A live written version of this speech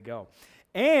Go.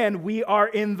 And we are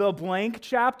in the blank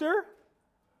chapter.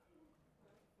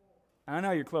 I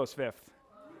know you're close, fifth.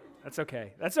 That's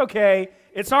okay. That's okay.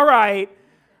 It's all right.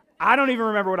 I don't even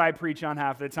remember what I preach on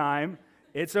half the time.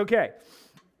 It's okay.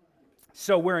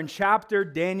 So we're in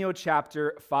Daniel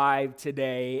chapter 5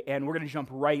 today, and we're going to jump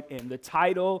right in. The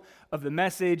title of the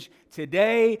message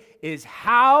today is,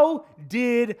 How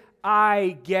Did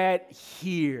I Get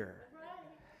Here?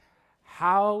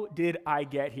 How did I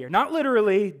get here? Not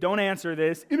literally, don't answer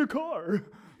this, in a car,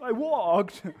 I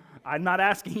walked. I'm not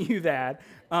asking you that.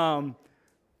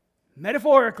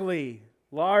 Metaphorically,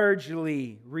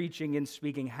 largely reaching and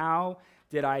speaking, how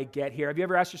did I get here? Have you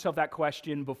ever asked yourself that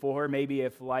question before? Maybe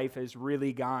if life has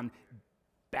really gone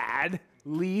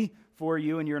badly for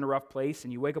you and you're in a rough place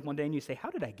and you wake up one day and you say, how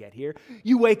did I get here?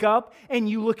 You wake up and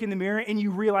you look in the mirror and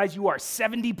you realize you are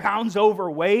 70 pounds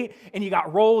overweight and you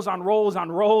got rolls on rolls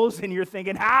on rolls and you're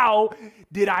thinking, how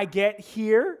did I get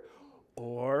here?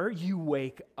 Or you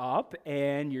wake up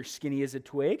and you're skinny as a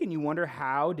twig and you wonder,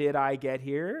 how did I get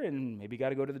here? And maybe you got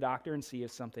to go to the doctor and see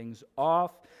if something's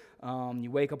off. You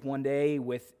wake up one day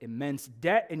with immense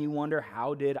debt and you wonder,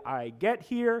 how did I get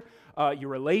here? Your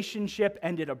relationship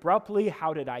ended abruptly.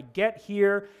 How did I get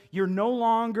here? You're no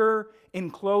longer in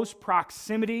close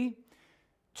proximity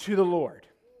to the Lord.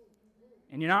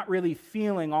 And you're not really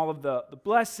feeling all of the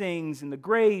blessings and the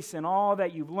grace and all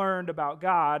that you've learned about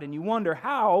God. And you wonder,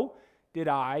 how did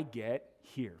I get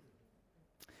here?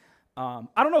 I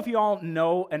don't know if you all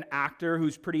know an actor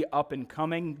who's pretty up and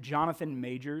coming, Jonathan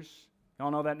Majors. Y'all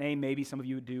know that name? Maybe some of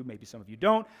you do, maybe some of you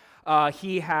don't.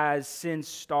 He has since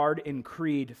starred in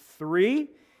Creed 3.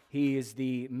 He is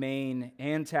the main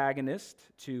antagonist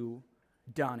to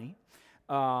Donnie.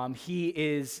 He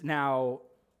is now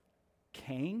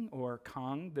Kang or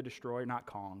Kong the Destroyer, not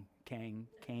Kong. Kang,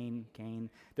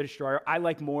 the Destroyer. I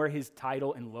like more his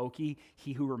title in Loki,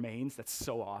 He Who Remains. That's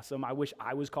so awesome. I wish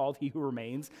I was called He Who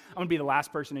Remains. I'm going to be the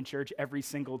last person in church every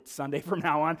single Sunday from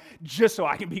now on, just so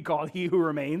I can be called He Who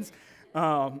Remains.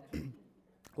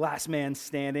 Last man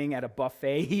standing at a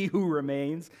buffet, He Who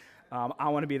Remains. I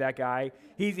want to be that guy.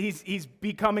 He's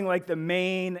becoming like the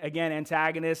main, again,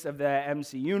 antagonist of the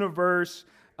MC universe,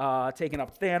 taking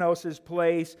up Thanos'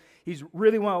 place. He's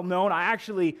really well known. I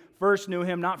actually first knew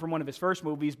him not from one of his first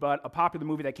movies, but a popular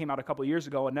movie that came out a couple years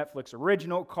ago, a Netflix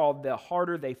original called The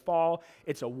Harder They Fall.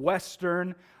 It's a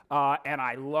Western, and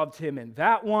I loved him in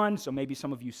that one, so maybe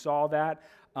some of you saw that.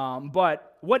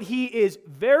 But what he is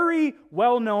very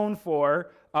well known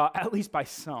for, at least by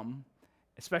some,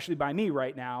 especially by me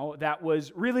right now, that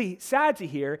was really sad to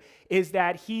hear, is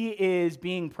that he is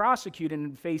being prosecuted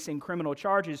and facing criminal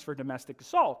charges for domestic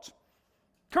assault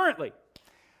currently.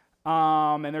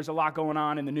 And there's a lot going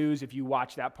on in the news. If you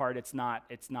watch that part, it's not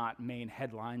main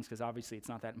headlines because obviously it's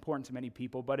not that important to many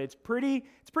people, but it's pretty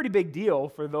big deal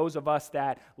for those of us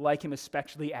that like him,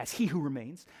 especially as He Who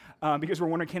Remains, because we're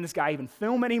wondering, can this guy even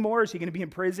film anymore? Is he going to be in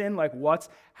prison? Like, what's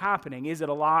happening? Is it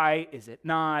a lie? Is it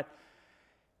not?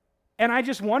 And I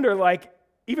just wonder, like,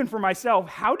 even for myself,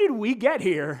 how did we get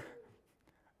here?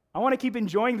 I want to keep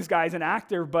enjoying this guy as an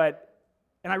actor,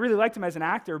 and I really liked him as an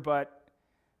actor, but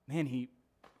man, he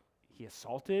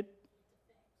assaulted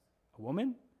a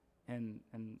woman, and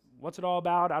what's it all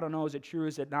about? I don't know, is it true,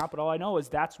 is it not? But all I know is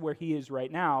that's where he is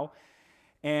right now,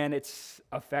 and it's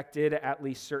affected at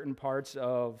least certain parts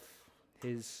of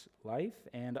his life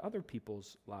and other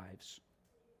people's lives.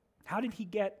 How did he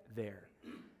get there?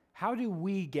 How do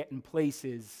we get in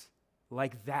places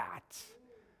like that,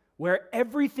 where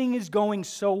everything is going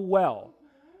so well?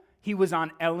 He was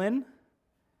on Ellen.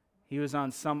 He was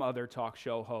on some other talk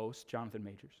show host, Jonathan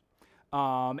Majors.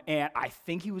 And I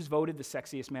think he was voted the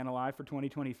sexiest man alive for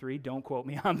 2023. Don't quote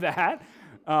me on that.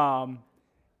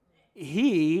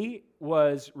 He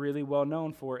was really well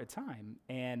known for a time.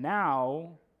 And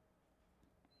now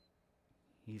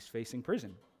he's facing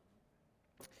prison.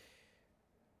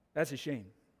 That's a shame.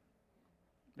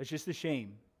 That's just a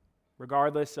shame.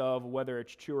 Regardless of whether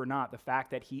it's true or not, the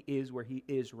fact that he is where he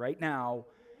is right now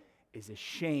is a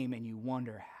shame, and you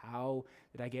wonder, how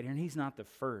did I get here? And he's not the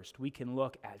first. We can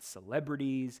look at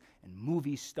celebrities and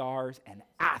movie stars and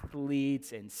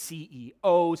athletes and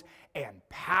CEOs and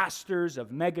pastors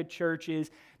of mega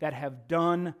churches that have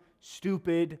done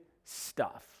stupid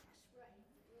stuff.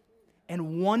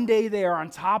 And one day they are on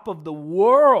top of the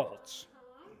world,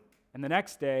 and the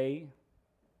next day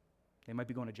they might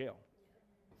be going to jail.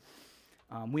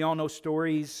 We all know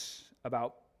stories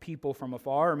about people from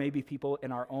afar, or maybe people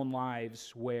in our own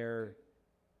lives where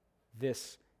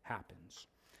this happens.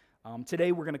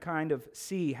 Today we're going to kind of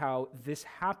see how this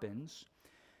happens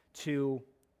to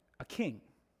a king.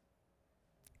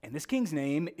 And this king's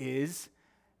name is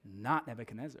not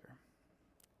Nebuchadnezzar.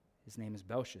 His name is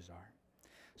Belshazzar.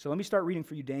 So let me start reading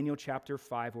for you Daniel chapter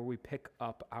 5, where we pick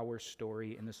up our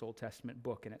story in this Old Testament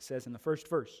book. And it says in the first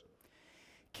verse,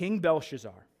 King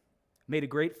Belshazzar made a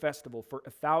great festival for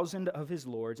 1,000 of his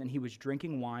lords, and he was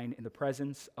drinking wine in the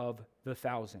presence of the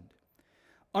 1,000.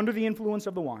 Under the influence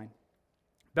of the wine,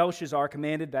 Belshazzar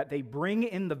commanded that they bring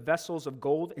in the vessels of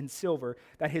gold and silver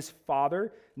that his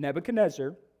father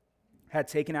Nebuchadnezzar had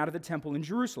taken out of the temple in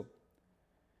Jerusalem,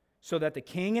 so that the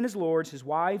king and his lords, his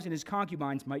wives, and his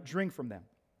concubines might drink from them.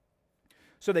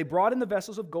 So they brought in the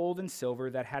vessels of gold and silver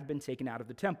that had been taken out of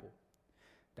the temple,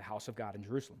 the house of God in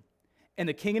Jerusalem. And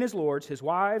the king and his lords, his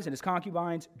wives, and his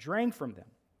concubines drank from them.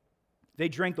 They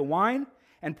drank the wine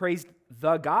and praised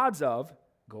the gods of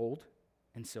gold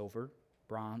and silver,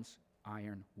 bronze,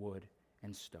 iron, wood,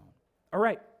 and stone. All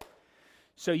right.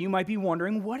 So you might be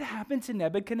wondering, what happened to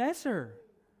Nebuchadnezzar?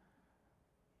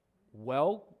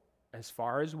 Well, as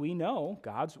far as we know,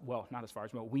 not as far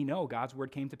as we know, God's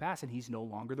word came to pass, and he's no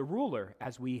longer the ruler,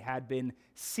 as we had been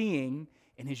seeing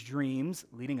in his dreams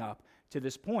leading up to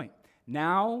this point.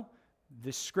 Now,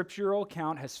 the scriptural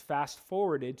account has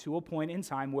fast-forwarded to a point in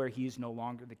time where he is no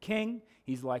longer the king.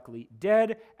 He's likely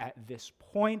dead at this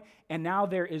point, and now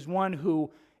there is one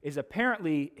who is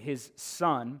apparently his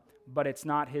son, but it's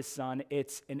not his son.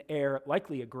 It's an heir,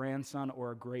 likely a grandson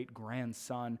or a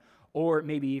great-grandson, or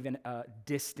maybe even a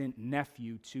distant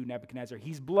nephew to Nebuchadnezzar.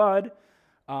 He's blood,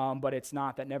 but it's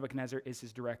not that Nebuchadnezzar is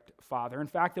his direct father. In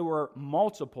fact, there were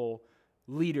multiple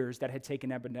leaders that had taken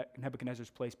Nebuchadnezzar's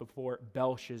place before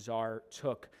Belshazzar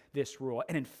took this rule.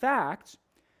 And in fact,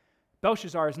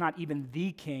 Belshazzar is not even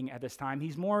the king at this time.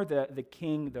 He's more the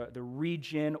king, the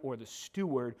regent, or the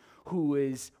steward who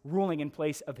is ruling in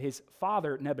place of his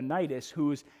father, Nabonidus,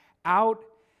 who's out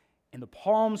in the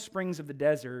Palm Springs of the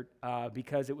desert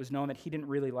because it was known that he didn't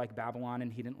really like Babylon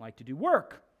and he didn't like to do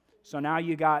work. So now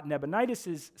you got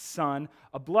Nabonidus' son,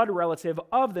 a blood relative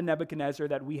of the Nebuchadnezzar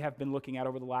that we have been looking at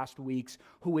over the last weeks,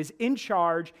 who is in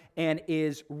charge and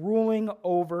is ruling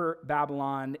over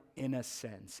Babylon in a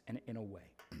sense and in a way.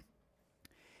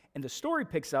 And the story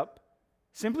picks up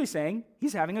simply saying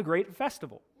he's having a great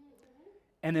festival.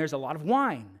 And there's a lot of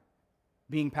wine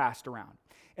being passed around.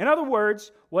 In other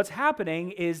words, what's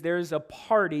happening is there's a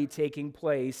party taking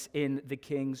place in the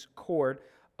king's court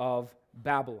of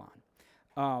Babylon.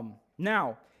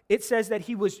 Now, it says that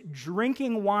he was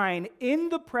drinking wine in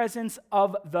the presence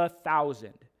of the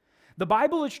 1,000. The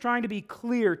Bible is trying to be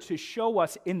clear to show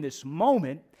us in this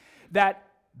moment that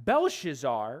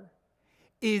Belshazzar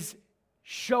is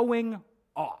showing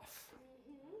off.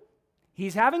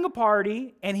 He's having a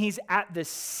party, and he's at the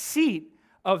seat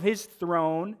of his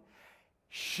throne,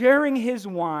 sharing his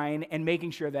wine and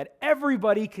making sure that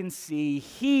everybody can see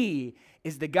he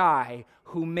is the guy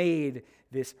who made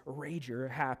this rager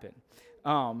happen.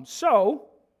 So,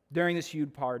 during this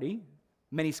huge party,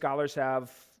 many scholars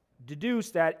have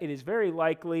deduced that it is very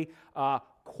likely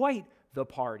quite the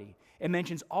party. It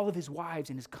mentions all of his wives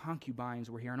and his concubines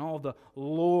were here, and all the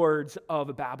lords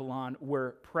of Babylon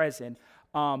were present.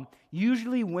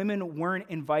 Usually women weren't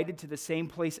invited to the same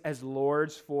place as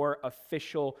lords for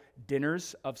official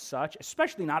dinners of such,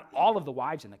 especially not all of the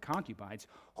wives and the concubines.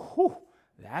 Whew,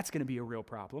 that's going to be a real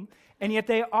problem. And yet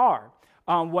they are.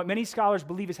 What many scholars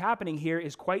believe is happening here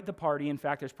is quite the party. In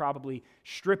fact, there's probably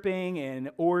stripping and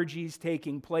orgies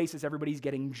taking place as everybody's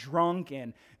getting drunk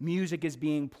and music is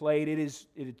being played. It is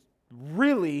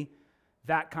really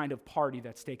that kind of party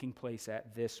that's taking place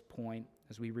at this point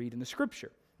as we read in the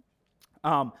scripture.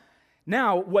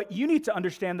 Now, what you need to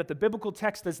understand that the biblical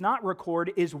text does not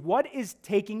record is what is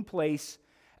taking place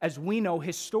as we know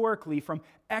historically from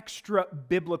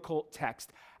extra-biblical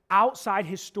text, outside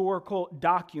historical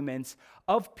documents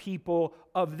of people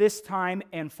of this time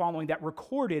and following that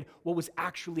recorded what was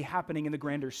actually happening in the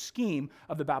grander scheme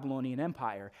of the Babylonian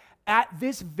Empire. At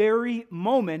this very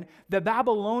moment, the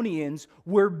Babylonians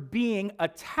were being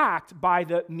attacked by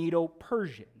the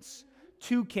Medo-Persians.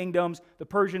 Two kingdoms. The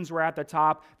Persians were at the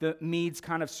top. The Medes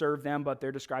kind of served them, but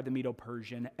they're described the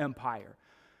Medo-Persian Empire.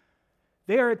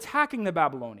 They are attacking the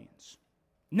Babylonians.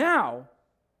 Now,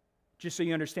 just so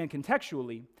you understand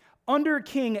contextually, under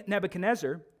King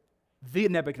Nebuchadnezzar, the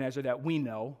Nebuchadnezzar that we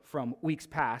know from weeks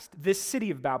past, this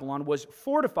city of Babylon was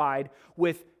fortified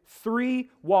with 3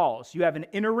 walls. You have an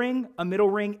inner ring, a middle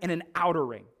ring, and an outer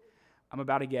ring. I'm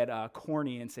about to get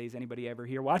corny and say, has anybody ever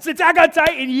here watched Attack on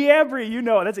Titan? Yeah, Brie, you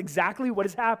know, that's exactly what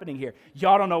is happening here.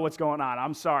 Y'all don't know what's going on.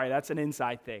 I'm sorry, that's an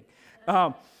inside thing.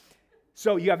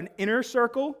 So you have an inner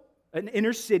circle, an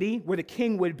inner city where the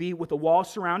king would be with a wall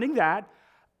surrounding that,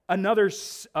 another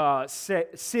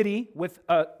city with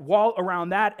a wall around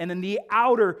that, and then the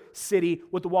outer city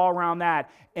with the wall around that.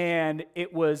 And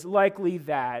it was likely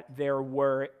that there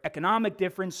were economic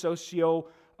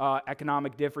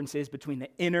economic differences between the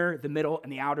inner, the middle,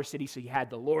 and the outer city. So you had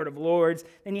the Lord of Lords,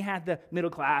 then you had the middle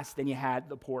class, then you had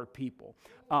the poor people.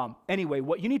 Anyway,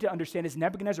 what you need to understand is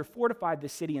Nebuchadnezzar fortified the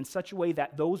city in such a way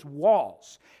that those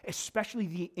walls, especially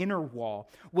the inner wall,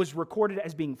 was recorded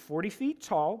as being 40 feet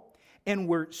tall, and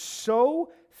were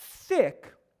so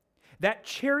thick that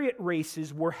chariot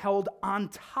races were held on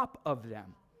top of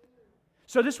them.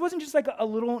 So this wasn't just like a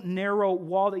little narrow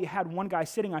wall that you had one guy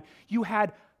sitting on. You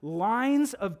had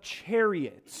lines of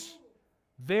chariots,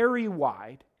 very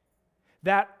wide,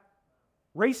 that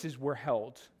races were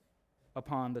held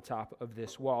upon the top of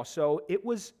this wall. So it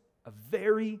was a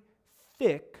very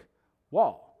thick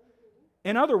wall.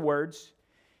 In other words,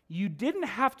 you didn't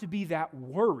have to be that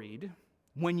worried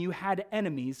when you had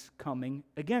enemies coming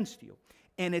against you.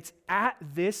 And it's at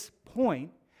this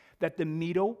point that the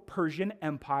Medo-Persian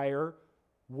Empire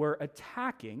were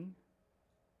attacking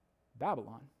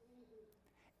Babylon.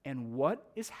 And what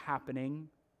is happening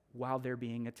while they're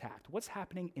being attacked? What's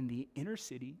happening in the inner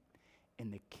city,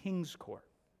 in the king's court?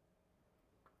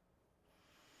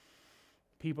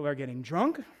 People are getting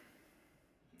drunk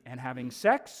and having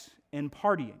sex and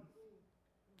partying.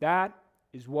 That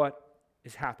is what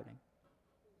is happening.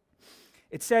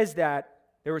 It says that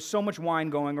there was so much wine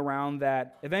going around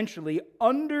that eventually,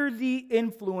 under the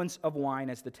influence of wine,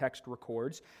 as the text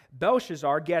records,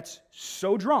 Belshazzar gets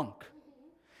so drunk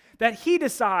that he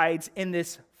decides in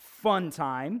this fun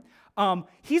time,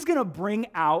 he's going to bring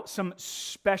out some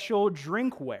special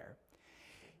drinkware.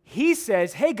 He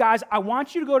says, hey guys, I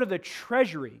want you to go to the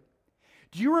treasury.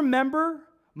 Do you remember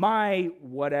my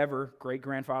whatever,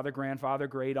 great-grandfather, grandfather,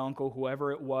 great-uncle,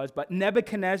 whoever it was, but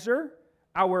Nebuchadnezzar,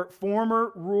 our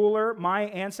former ruler, my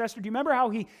ancestor, do you remember how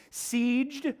he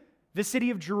sieged the city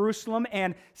of Jerusalem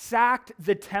and sacked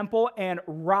the temple and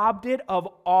robbed it of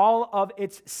all of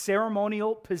its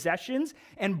ceremonial possessions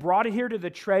and brought it here to the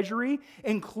treasury,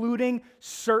 including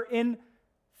certain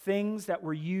things that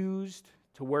were used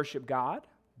to worship God,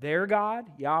 their God,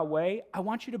 Yahweh? I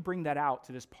want you to bring that out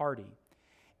to this party.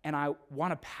 And I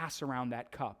want to pass around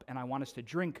that cup, and I want us to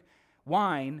drink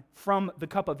wine from the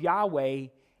cup of Yahweh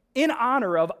in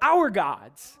honor of our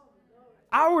gods,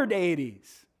 our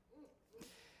deities.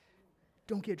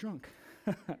 Don't get drunk.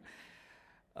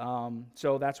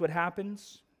 So that's what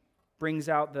happens. Brings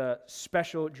out the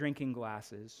special drinking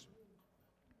glasses.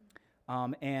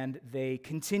 And they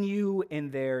continue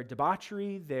in their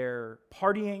debauchery, their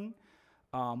partying,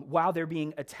 while they're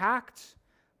being attacked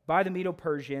by the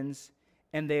Medo-Persians,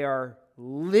 and they are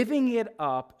living it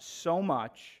up so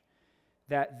much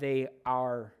that they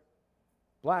are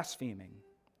blaspheming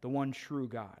the one true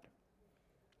God.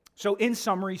 So in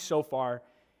summary so far,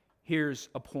 here's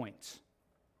a point.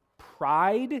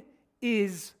 Pride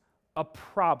is a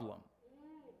problem.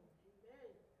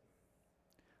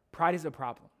 Pride is a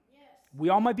problem. We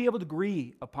all might be able to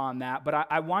agree upon that, but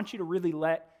I want you to really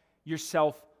let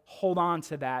yourself hold on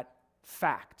to that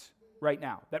fact right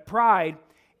now, that pride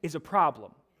is a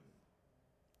problem.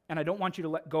 And I don't want you to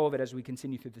let go of it as we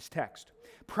continue through this text.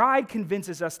 Pride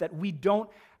convinces us that we don't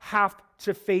have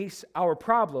to face our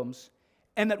problems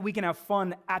and that we can have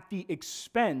fun at the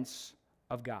expense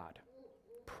of God.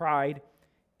 Pride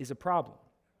is a problem.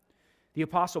 The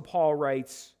Apostle Paul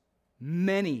writes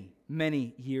many,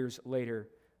 many years later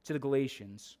to the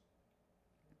Galatians,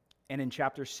 and in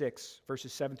chapter 6,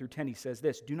 verses 7 through 10, he says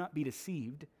this, "Do not be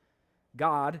deceived.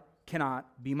 God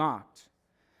cannot be mocked.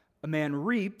 A man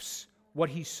reaps what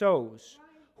he sows.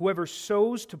 Whoever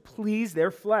sows to please their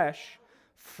flesh,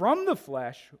 from the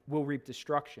flesh will reap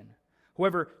destruction.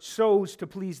 Whoever sows to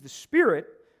please the Spirit,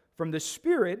 from the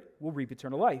Spirit will reap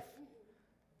eternal life.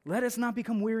 Let us not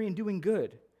become weary in doing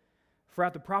good, for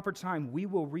at the proper time we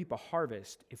will reap a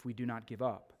harvest if we do not give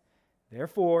up.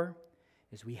 Therefore,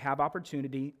 as we have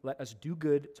opportunity, let us do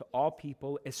good to all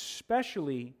people,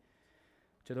 especially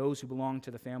to those who belong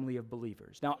to the family of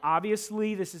believers." Now,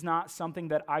 obviously, this is not something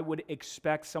that I would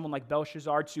expect someone like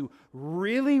Belshazzar to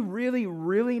really, really,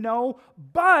 really know,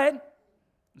 but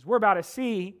as we're about to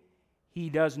see, he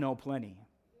does know plenty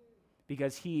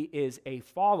because he is a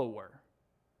follower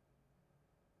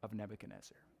of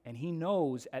Nebuchadnezzar. And he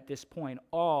knows at this point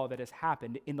all that has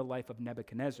happened in the life of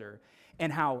Nebuchadnezzar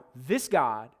and how this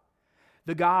God,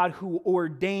 the God who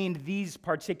ordained these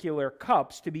particular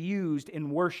cups to be used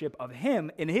in worship of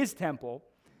him in his temple,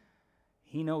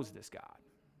 he knows this God.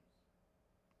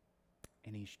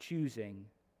 And he's choosing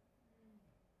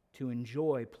to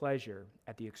enjoy pleasure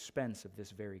at the expense of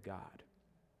this very God.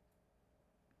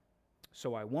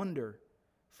 So I wonder,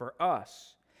 for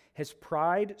us, has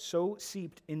pride so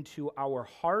seeped into our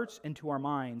hearts and to our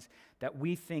minds that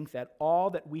we think that all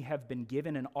that we have been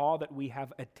given and all that we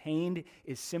have attained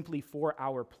is simply for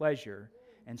our pleasure,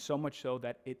 and so much so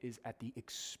that it is at the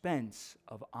expense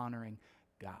of honoring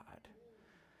God?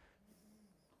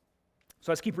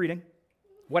 So let's keep reading.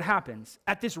 What happens?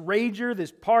 At this rager,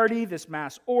 this party, this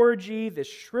mass orgy, this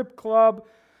strip club,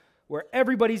 where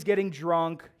everybody's getting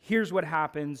drunk, here's what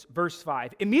happens. Verse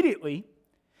 5. Immediately,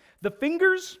 the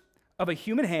fingers of a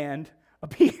human hand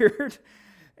appeared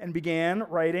and began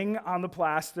writing on the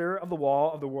plaster of the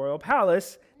wall of the royal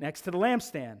palace next to the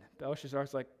lampstand.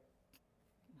 Belshazzar's like,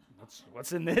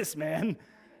 what's in this, man?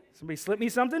 Somebody slip me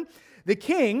something? The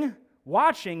king,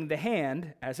 watching the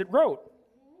hand as it wrote.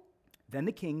 Then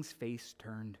the king's face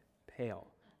turned pale.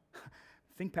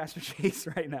 Think Pastor Chase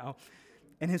right now.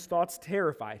 And his thoughts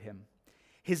terrified him.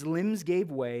 His limbs gave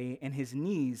way and his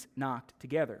knees knocked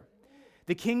together.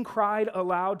 The king cried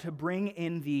aloud to bring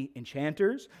in the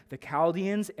enchanters, the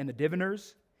Chaldeans, and the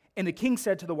diviners. And the king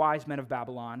said to the wise men of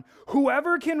Babylon,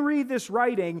 whoever can read this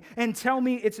writing and tell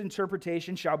me its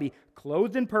interpretation shall be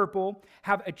clothed in purple,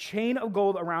 have a chain of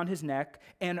gold around his neck,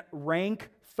 and rank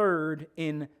third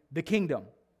in the kingdom.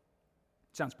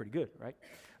 Sounds pretty good,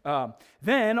 right?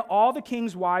 Then all the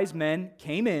king's wise men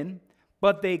came in,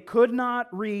 but they could not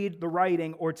read the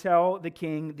writing or tell the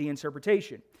king the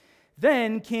interpretation.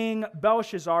 Then King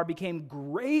Belshazzar became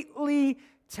greatly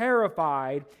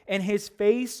terrified, and his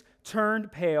face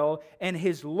turned pale, and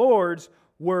his lords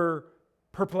were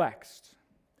perplexed.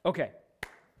 Okay,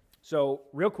 so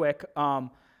real quick,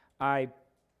 I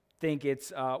think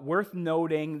it's worth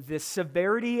noting the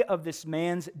severity of this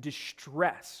man's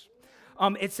distress.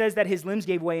 It says that his limbs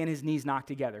gave way and his knees knocked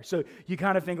together. So you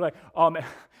kind of think like,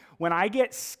 when I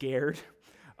get scared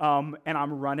and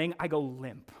I'm running, I go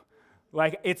limp.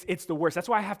 Like, it's the worst. That's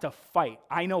why I have to fight.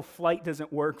 I know flight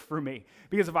doesn't work for me.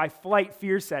 Because if I flight,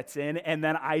 fear sets in, and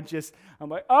then I'm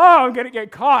like, oh, I'm going to get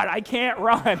caught. I can't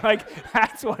run. Like,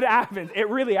 that's what happens. It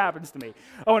really happens to me.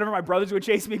 Oh, whenever my brothers would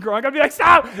chase me growing up, I'd be like,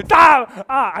 stop.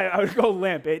 I would go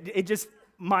limp. It just,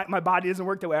 my body doesn't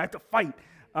work that way. I have to fight.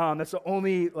 That's the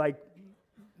only,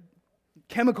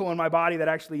 chemical in my body that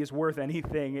actually is worth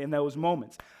anything in those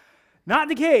moments. Not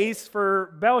the case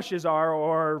for Belshazzar,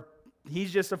 or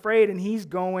he's just afraid and he's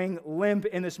going limp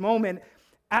in this moment,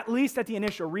 at least at the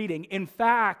initial reading. In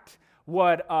fact,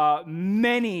 what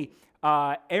many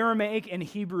Aramaic and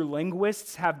Hebrew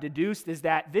linguists have deduced is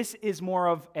that this is more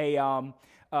of a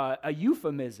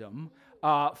euphemism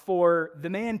for the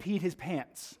man peed his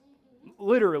pants.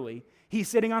 Literally, he's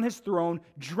sitting on his throne,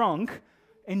 drunk,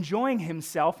 enjoying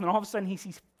himself, and all of a sudden he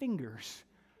sees fingers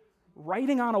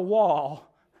writing on a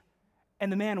wall,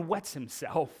 and the man wets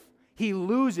himself. He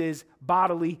loses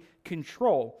bodily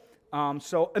control.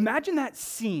 So imagine that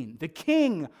scene. The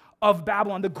king of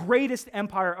Babylon, the greatest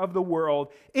empire of the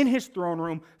world, in his throne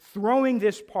room, throwing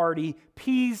this party,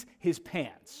 pees his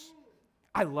pants.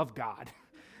 I love God.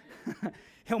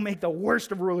 He'll make the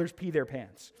worst of rulers pee their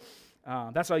pants.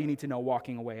 That's all you need to know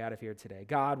walking away out of here today.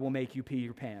 God will make you pee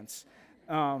your pants.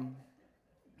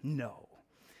 No,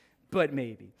 but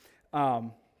maybe.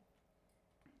 So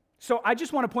I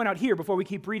just want to point out here, before we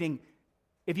keep reading,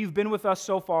 if you've been with us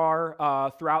so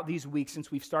far throughout these weeks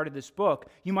since we've started this book,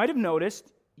 you might have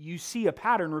noticed you see a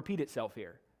pattern repeat itself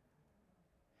here.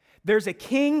 There's a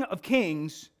king of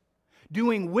kings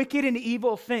doing wicked and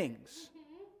evil things.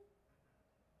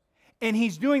 And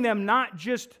he's doing them not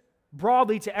just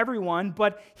broadly to everyone,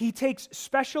 but he takes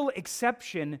special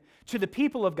exception to the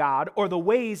people of God or the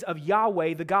ways of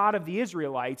Yahweh, the God of the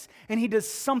Israelites, and he does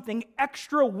something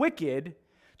extra wicked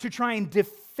to try and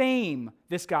defame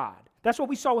this God. That's what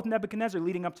we saw with Nebuchadnezzar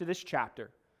leading up to this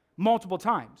chapter, multiple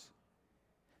times.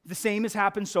 The same has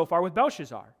happened so far with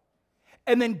Belshazzar.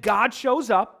 And then God shows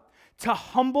up to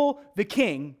humble the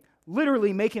king,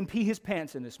 literally make him pee his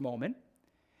pants in this moment.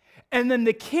 And then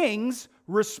the king's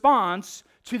response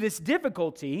to this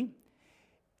difficulty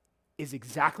is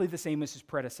exactly the same as his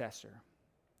predecessor.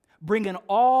 Bring in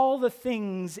all the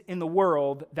things in the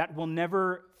world that will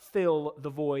never fill the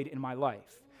void in my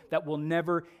life, that will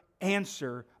never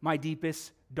answer my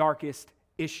deepest, darkest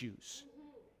issues.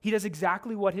 He does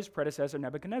exactly what his predecessor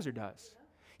Nebuchadnezzar does.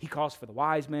 He calls for the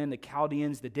wise men, the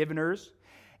Chaldeans, the diviners,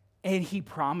 and he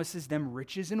promises them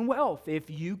riches and wealth. If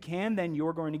you can, then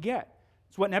you're going to get.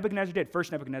 It's what Nebuchadnezzar did.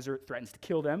 First, Nebuchadnezzar threatens to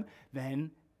kill them.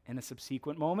 Then, in a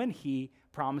subsequent moment, he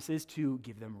promises to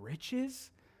give them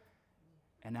riches.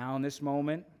 And now in this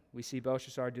moment, we see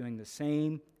Belshazzar doing the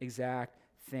same exact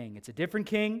thing. It's a different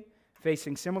king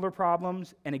facing similar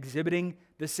problems and exhibiting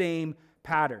the same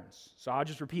patterns. So I'll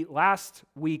just repeat last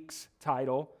week's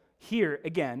title here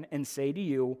again and say to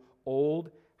you, old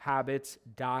habits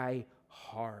die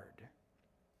hard.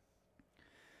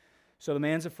 So the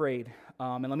man's afraid.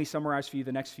 And let me summarize for you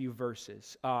the next few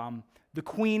verses. The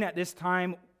queen at this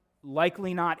time,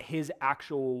 likely not his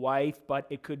actual wife, but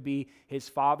it could be his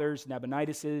father's,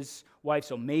 Nebuchadnezzar's wife,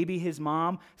 so maybe his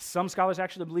mom. Some scholars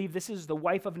actually believe this is the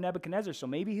wife of Nebuchadnezzar, so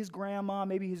maybe his grandma,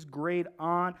 maybe his great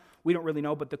aunt. We don't really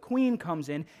know, but the queen comes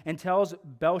in and tells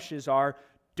Belshazzar,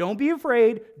 don't be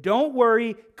afraid, don't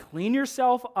worry, clean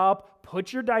yourself up,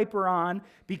 put your diaper on,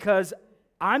 because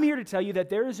I'm here to tell you that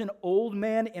there is an old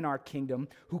man in our kingdom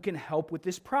who can help with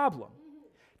this problem.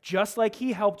 Just like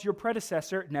he helped your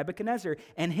predecessor, Nebuchadnezzar,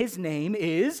 and his name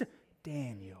is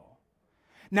Daniel.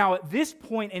 Now, at this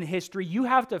point in history, you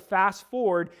have to fast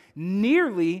forward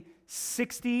nearly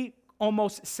 60,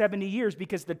 almost 70 years,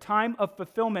 because the time of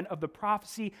fulfillment of the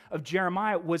prophecy of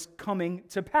Jeremiah was coming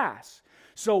to pass.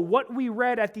 So what we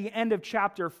read at the end of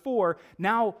chapter 4,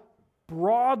 now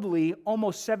broadly,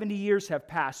 almost 70 years have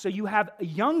passed. So you have a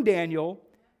young Daniel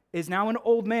is now an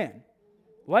old man,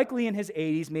 likely in his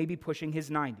 80s, maybe pushing his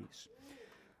 90s.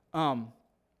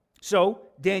 So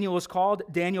Daniel is called.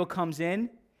 Daniel comes in.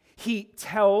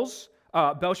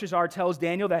 Belshazzar tells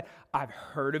Daniel that I've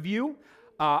heard of you.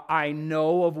 I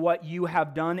know of what you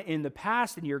have done in the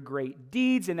past and your great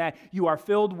deeds, and that you are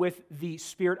filled with the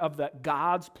spirit of the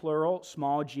gods, plural,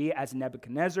 small g, as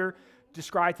Nebuchadnezzar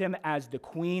described him, as the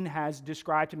queen has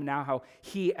described him, now how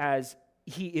he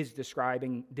is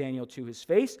describing Daniel to his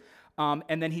face.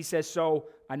 And then he says, so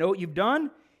I know what you've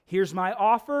done. Here's my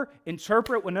offer.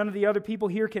 Interpret what none of the other people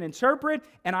here can interpret,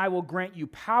 and I will grant you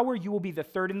power. You will be the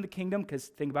third in the kingdom, because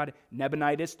think about it,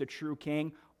 Nebuchadnezzar, the true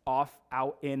king,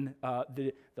 out in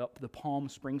the Palm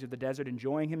Springs of the desert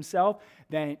enjoying himself.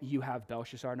 Then you have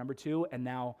Belshazzar, number 2, and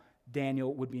now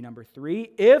Daniel would be number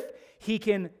 3. If he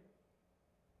can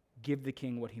give the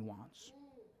king what he wants.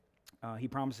 He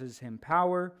promises him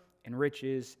power and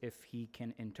riches if he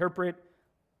can interpret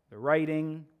the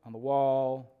writing on the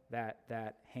wall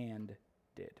that hand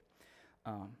did.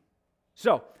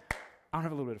 So I want to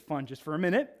have a little bit of fun just for a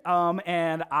minute.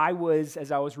 And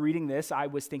as I was reading this, I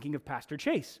was thinking of Pastor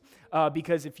Chase.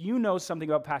 Because if you know something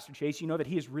about Pastor Chase, you know that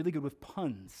he is really good with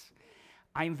puns.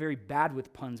 I am very bad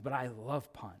with puns, but I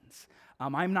love puns.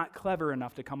 I'm not clever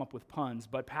enough to come up with puns,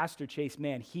 but Pastor Chase,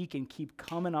 man, he can keep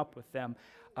coming up with them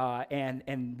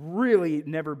and really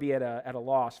never be at a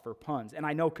loss for puns. And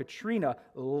I know Katrina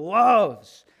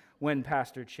loves when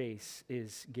Pastor Chase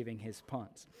is giving his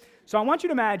puns. So I want you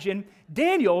to imagine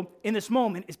Daniel in this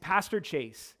moment is Pastor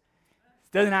Chase.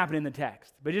 It doesn't happen in the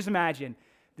text, but just imagine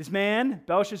this man,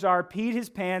 Belshazzar, peed his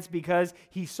pants because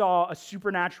he saw a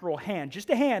supernatural hand, just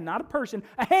a hand, not a person,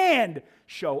 a hand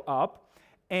show up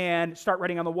and start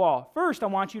writing on the wall. First, I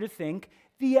want you to think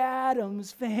the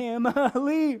Addams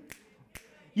family.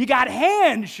 You got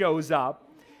hand shows up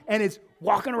and it's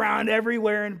walking around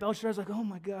everywhere, and Belshazzar's like, oh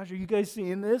my gosh, are you guys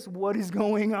seeing this? What is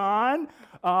going on?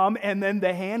 And then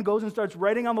the hand goes and starts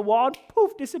writing on the wall, and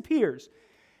poof, disappears.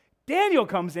 Daniel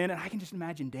comes in, and I can just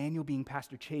imagine Daniel being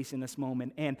Pastor Chase in this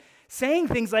moment and saying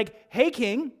things like, hey,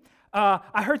 King,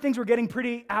 I heard things were getting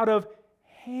pretty out of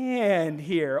hand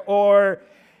here. Or,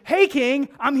 hey, King,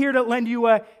 I'm here to lend you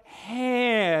a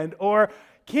hand. Or,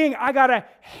 King, I got to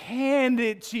hand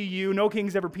it to you. No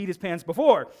king's ever peed his pants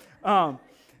before.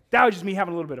 That was just me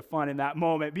having a little bit of fun in that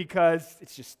moment because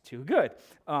it's just too good.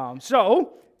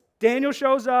 So Daniel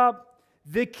shows up.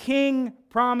 The king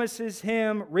promises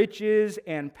him riches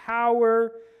and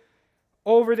power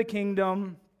over the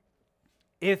kingdom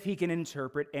if he can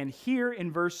interpret. And here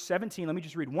in verse 17, let me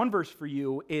just read one verse for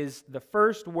you, is the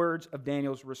first words of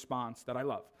Daniel's response that I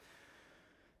love.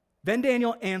 Then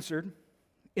Daniel answered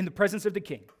in the presence of the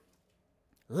king,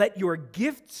 let your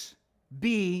gifts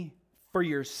be for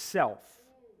yourself,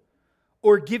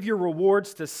 or give your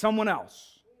rewards to someone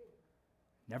else.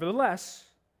 Nevertheless,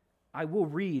 I will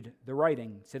read the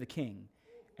writing to the king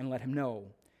and let him know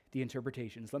the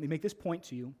interpretations. Let me make this point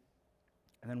to you,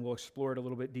 and then we'll explore it a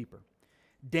little bit deeper.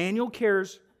 Daniel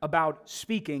cares about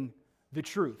speaking the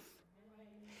truth.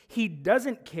 He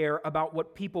doesn't care about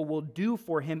what people will do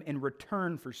for him in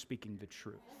return for speaking the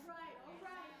truth.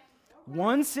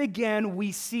 Once again,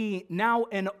 we see now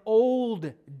an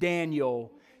old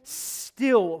Daniel,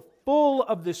 still full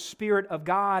of the Spirit of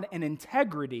God and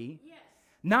integrity,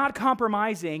 not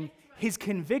compromising his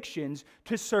convictions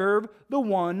to serve the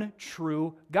one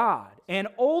true God. And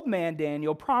old man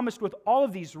Daniel, promised with all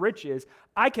of these riches,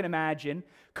 I can imagine,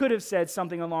 could have said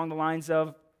something along the lines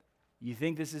of, you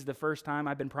think this is the first time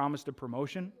I've been promised a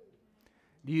promotion?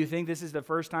 Do you think this is the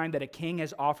first time that a king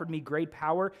has offered me great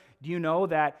power? Do you know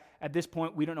that at this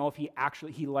point we don't know if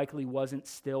he likely wasn't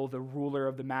still the ruler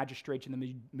of the magistrates and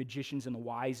the magicians and the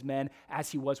wise men as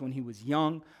he was when he was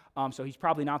young. So he's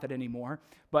probably not that anymore.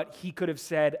 But he could have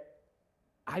said,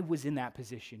 I was in that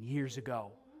position years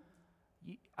ago.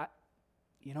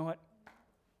 You know what?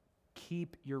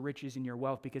 Keep your riches and your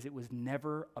wealth, because it was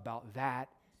never about that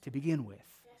to begin with.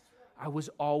 I was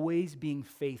always being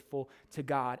faithful to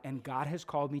God, and God has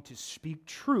called me to speak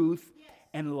truth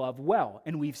and love well.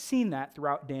 And we've seen that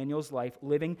throughout Daniel's life,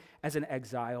 living as an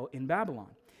exile in Babylon.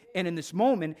 And in this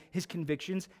moment, his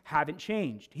convictions haven't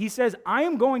changed. He says, I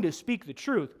am going to speak the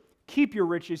truth. Keep your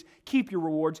riches, keep your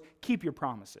rewards, keep your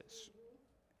promises.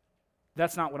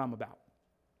 That's not what I'm about.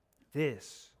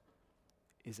 This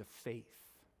is a faith.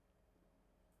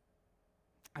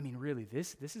 I mean, really,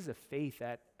 this is a faith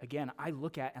that, again, I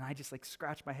look at and I just like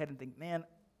scratch my head and think, man,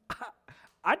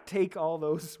 I'd take all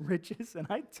those riches and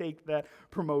I'd take that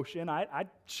promotion. I'd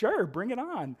sure, bring it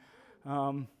on.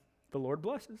 The Lord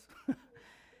blesses.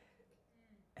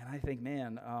 And I think,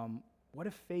 man, what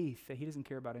a faith that he doesn't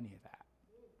care about any of that.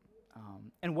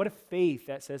 And what a faith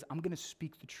that says, I'm going to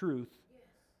speak the truth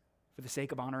for the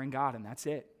sake of honoring God, and that's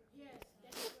it.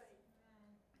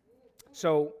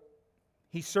 So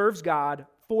he serves God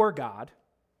for God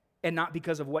and not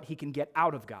because of what he can get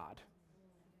out of God.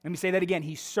 Let me say that again.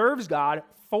 He serves God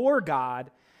for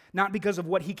God, not because of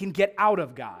what he can get out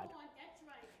of God.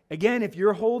 Again, if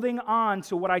you're holding on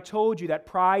to what I told you, that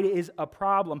pride is a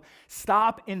problem,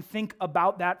 stop and think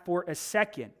about that for a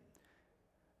second.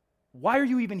 Why are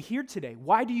you even here today?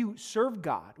 Why do you serve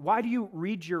God? Why do you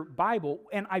read your Bible?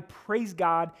 And I praise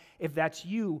God if that's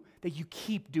you, that you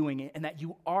keep doing it and that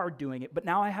you are doing it. But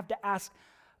now I have to ask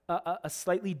a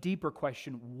slightly deeper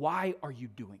question. Why are you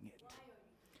doing it?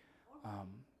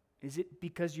 Is it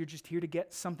because you're just here to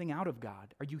get something out of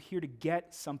God? Are you here to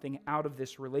get something out of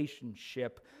this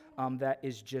relationship that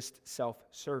is just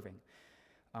self-serving?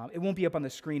 It won't be up on the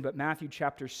screen, but Matthew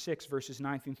chapter 6, verses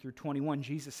 19 through 21,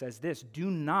 Jesus says this, do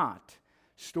not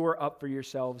store up for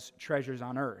yourselves treasures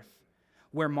on earth,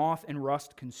 where moth and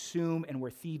rust consume and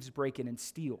where thieves break in and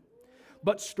steal.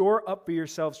 But store up for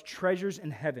yourselves treasures in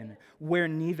heaven, where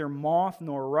neither moth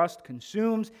nor rust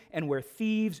consumes and where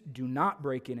thieves do not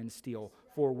break in and steal.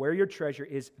 For where your treasure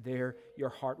is, there your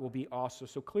heart will be also.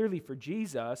 So clearly for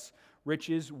Jesus,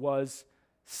 riches was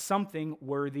something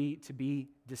worthy to be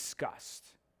discussed.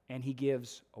 And he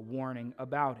gives a warning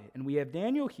about it. And we have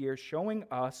Daniel here showing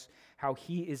us how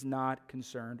he is not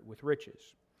concerned with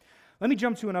riches. Let me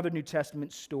jump to another New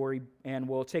Testament story, and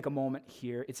we'll take a moment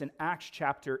here. It's in Acts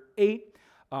chapter 8.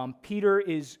 Peter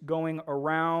is going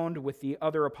around with the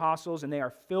other apostles, and they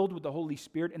are filled with the Holy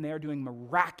Spirit, and they are doing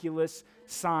miraculous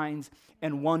signs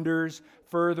and wonders,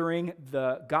 furthering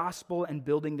the gospel and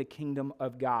building the kingdom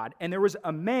of God. And there was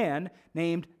a man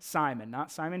named Simon,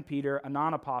 not Simon Peter, a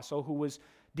non-apostle, who was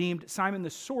deemed Simon the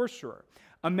sorcerer,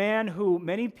 a man who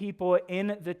many people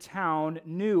in the town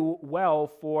knew well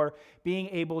for being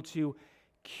able to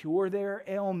cure their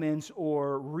ailments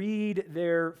or read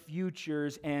their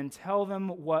futures and tell them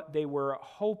what they were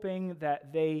hoping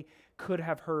that they could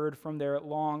have heard from their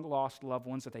long-lost loved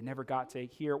ones that they never got to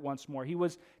hear once more. He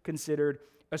was considered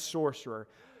a sorcerer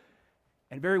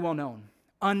and very well known.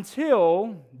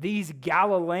 Until these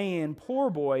Galilean poor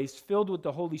boys filled with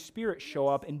the Holy Spirit show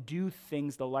up and do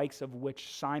things the likes of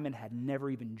which Simon had never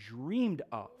even dreamed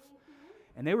of.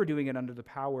 And they were doing it under the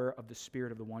power of the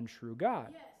Spirit of the one true God.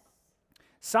 Yes.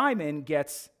 Simon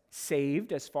gets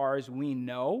saved as far as we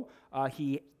know.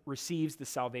 He receives the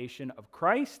salvation of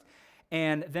Christ.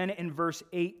 And then in verse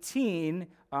 18,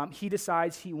 he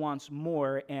decides he wants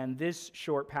more. And this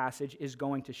short passage is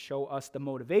going to show us the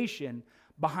motivation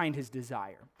behind his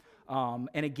desire.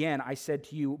 And again, I said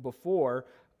to you before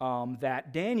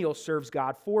that Daniel serves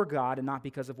God for God and not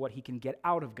because of what he can get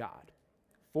out of God.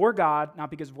 For God, not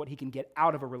because of what he can get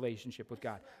out of a relationship with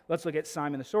God. Let's look at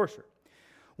Simon the sorcerer.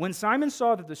 When Simon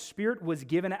saw that the Spirit was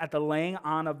given at the laying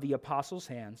on of the apostles'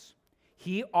 hands,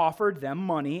 he offered them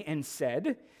money and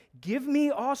said, "Give me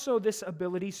also this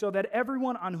ability so that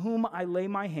everyone on whom I lay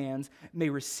my hands may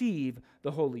receive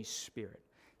the Holy Spirit."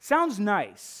 Sounds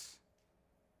nice.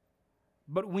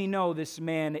 But we know this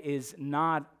man is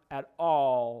not at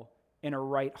all in a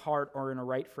right heart or in a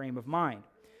right frame of mind.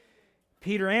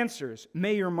 Peter answers,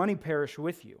 "May your money perish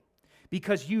with you,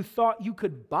 because you thought you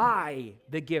could buy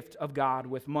the gift of God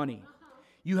with money.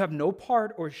 You have no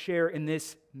part or share in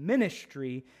this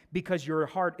ministry because your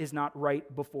heart is not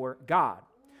right before God.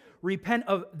 Repent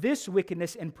of this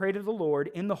wickedness and pray to the Lord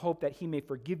in the hope that he may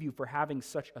forgive you for having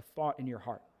such a thought in your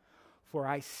heart. For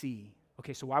I see."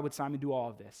 Okay, so why would Simon do all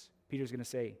of this? Peter's going to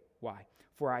say, why?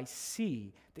 For I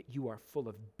see that you are full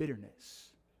of bitterness.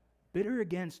 Bitter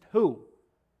against who?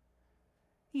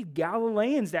 These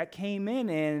Galileans that came in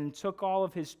and took all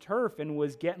of his turf and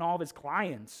was getting all of his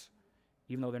clients,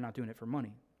 even though they're not doing it for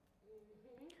money.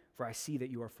 For I see that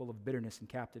you are full of bitterness and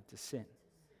captive to sin.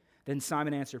 Then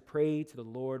Simon answered, pray to the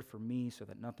Lord for me so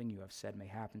that nothing you have said may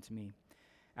happen to me.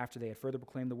 After they had further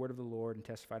proclaimed the word of the Lord and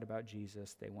testified about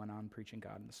Jesus, they went on preaching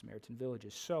God in the Samaritan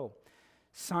villages. So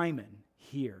Simon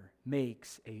here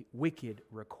makes a wicked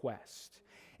request.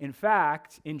 In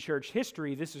fact, in church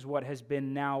history, this is what has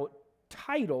been now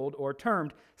titled or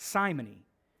termed simony.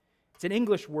 It's an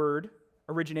English word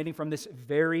originating from this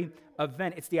very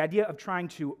event. It's the idea of trying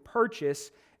to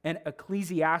purchase an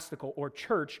ecclesiastical or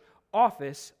church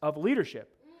office of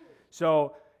leadership.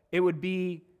 So it would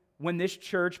be when this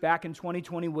church back in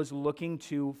 2020 was looking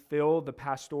to fill the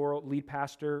pastoral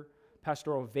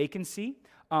vacancy,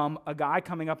 a guy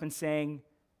coming up and saying,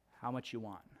 how much you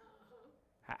want?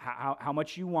 How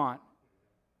much you want?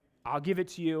 I'll give it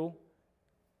to you,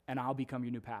 and I'll become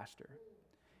your new pastor.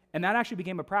 And that actually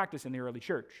became a practice in the early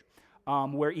church,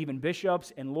 where even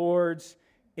bishops and lords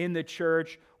in the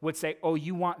church would say, oh,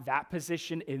 you want that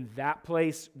position in that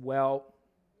place? Well,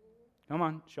 come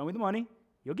on, show me the money.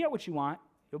 You'll get what you want.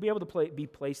 You'll be able to be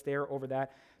placed there over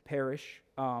that parish.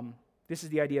 This is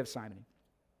the idea of simony.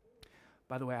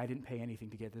 By the way, I didn't pay anything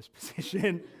to get this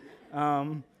position,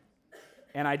 and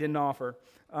I didn't offer.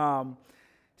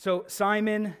 So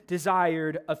Simon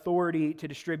desired authority to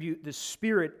distribute the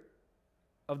Spirit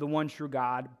of the one true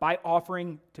God by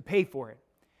offering to pay for it.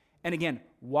 And again,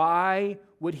 why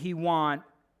would he want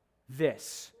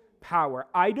this power?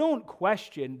 I don't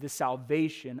question the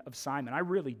salvation of Simon. I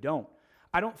really don't.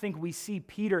 I don't think we see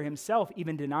Peter himself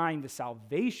even denying the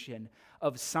salvation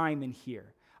of Simon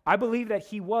here. I believe that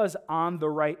he was on the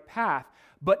right path.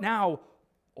 But now,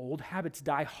 old habits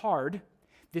die hard.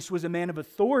 This was a man of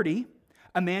authority,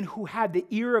 a man who had the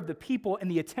ear of the people and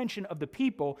the attention of the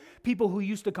people who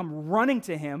used to come running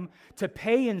to him to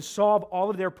pay and solve all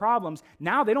of their problems.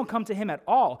 Now they don't come to him at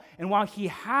all. And while he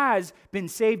has been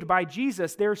saved by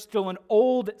Jesus, there's still an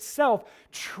old self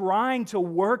trying to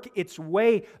work its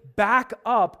way back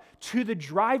up to the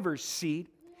driver's seat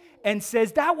and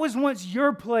says, that was once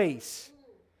your place.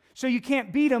 So you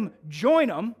can't beat him, join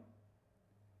him,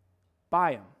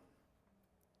 buy him.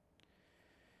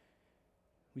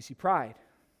 We see pride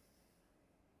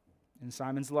in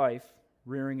Simon's life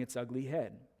rearing its ugly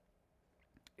head.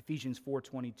 Ephesians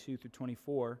 4:22 through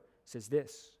 24 says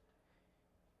this,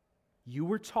 you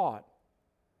were taught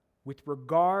with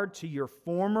regard to your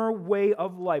former way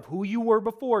of life, who you were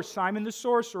before, Simon the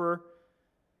sorcerer,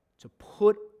 to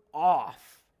put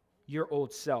off your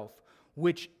old self,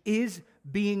 which is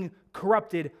being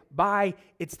corrupted by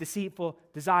its deceitful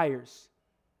desires.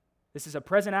 This is a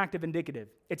present active indicative.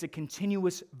 It's a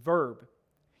continuous verb.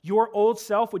 Your old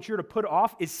self, which you're to put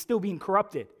off, is still being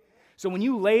corrupted. So when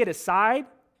you lay it aside,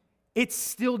 it's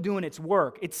still doing its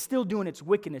work. It's still doing its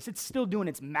wickedness. It's still doing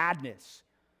its madness.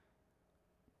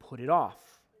 Put it off.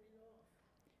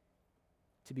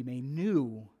 To be made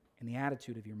new in the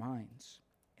attitude of your minds,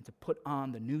 and to put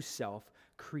on the new self,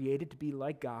 created to be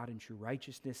like God in true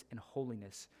righteousness and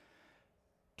holiness,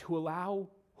 to allow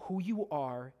who you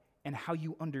are and how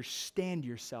you understand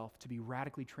yourself to be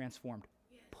radically transformed.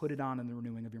 Yes. Put it on in the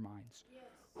renewing of your minds. Yes.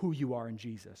 Who you are in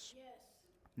Jesus. Yes.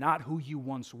 Not who you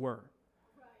once were.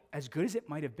 Right. As good as it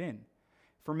might have been.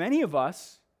 For many of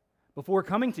us, before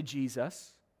coming to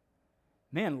Jesus,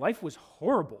 man, life was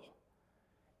horrible.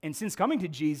 And since coming to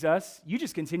Jesus, you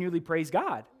just continually praise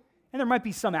God. And there might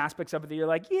be some aspects of it that you're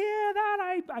like, yeah,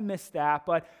 I missed that.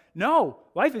 But no,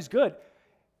 life is good.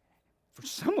 For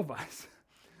some of us,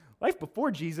 life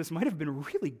before Jesus might have been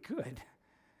really good.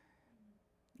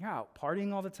 You're out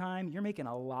partying all the time. You're making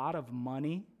a lot of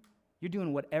money. You're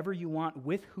doing whatever you want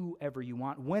with whoever you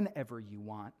want, whenever you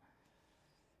want.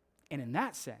 And in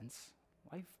that sense,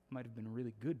 life might have been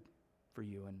really good for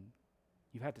you, and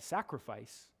you've had to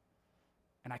sacrifice.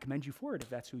 And I commend you for it if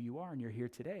that's who you are and you're here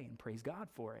today, and praise God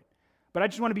for it. But I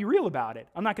just want to be real about it.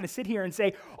 I'm not going to sit here and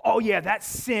say, oh yeah, that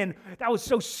sin, that was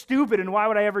so stupid, and why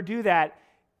would I ever do that?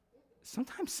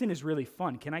 Sometimes sin is really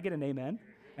fun. Can I get an amen?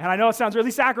 And I know it sounds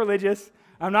really sacrilegious.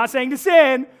 I'm not saying to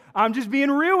sin. I'm just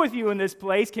being real with you in this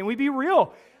place. Can we be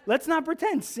real? Let's not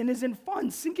pretend sin isn't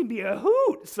fun. Sin can be a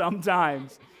hoot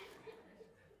sometimes.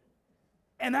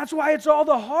 And that's why it's all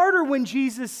the harder when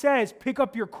Jesus says, pick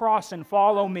up your cross and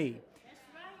follow me.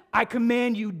 I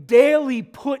command you daily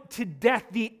put to death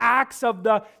the acts of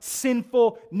the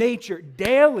sinful nature.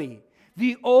 Daily.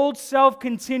 The old self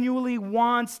continually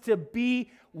wants to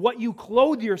be what you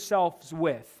clothe yourselves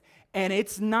with. And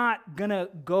it's not going to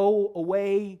go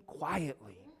away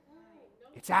quietly.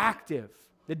 It's active.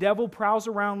 The devil prowls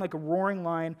around like a roaring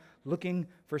lion looking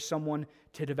for someone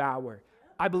to devour.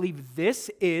 I believe this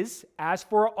is, as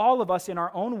for all of us in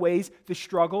our own ways, the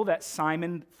struggle that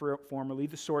Simon, formerly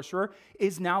the sorcerer,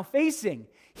 is now facing.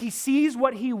 He sees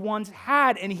what he once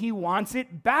had and he wants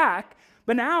it back,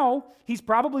 but now he's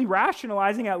probably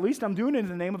rationalizing, at least I'm doing it in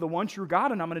the name of the one true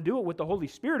God and I'm going to do it with the Holy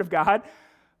Spirit of God.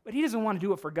 But he doesn't want to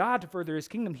do it for God to further his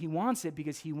kingdom. He wants it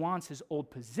because he wants his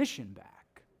old position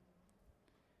back.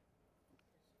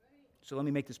 So let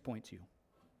me make this point to you.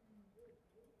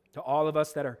 To all of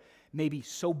us that are maybe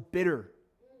so bitter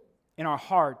in our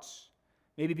hearts,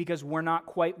 maybe because we're not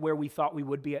quite where we thought we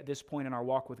would be at this point in our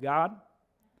walk with God,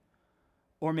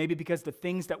 or maybe because the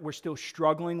things that we're still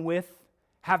struggling with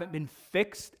haven't been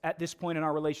fixed at this point in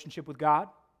our relationship with God,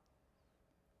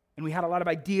 and we had a lot of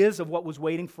ideas of what was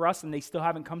waiting for us and they still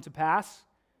haven't come to pass.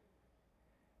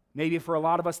 Maybe for a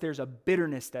lot of us there's a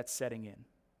bitterness that's setting in,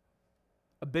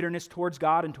 a bitterness towards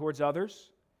God and towards others.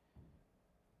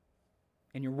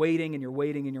 And you're waiting and you're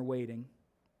waiting and you're waiting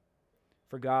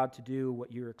for God to do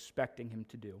what you're expecting him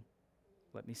to do.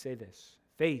 Let me say this.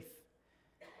 Faith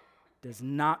does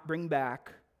not bring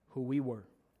back who we were.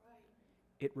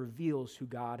 It reveals who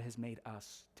God has made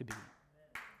us to be.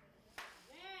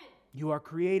 You are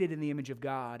created in the image of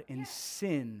God, and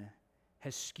sin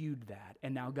has skewed that.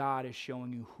 And now God is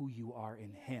showing you who you are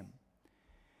in him.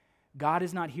 God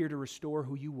is not here to restore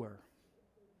who you were.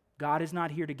 God is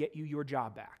not here to get you your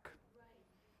job back.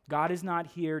 God is not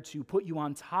here to put you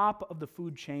on top of the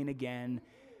food chain again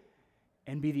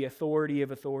and be the authority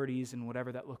of authorities and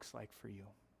whatever that looks like for you.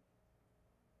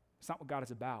 It's not what God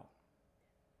is about.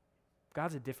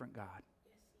 God's a different God.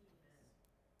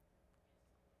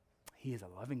 He is a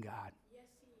loving God.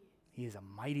 He is a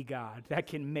mighty God that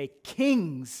can make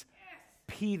kings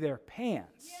pee their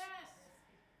pants.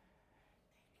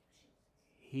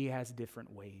 He has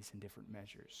different ways and different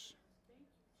measures.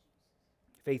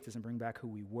 Faith doesn't bring back who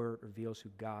we were. It reveals who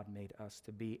God made us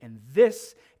to be. And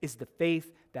this is the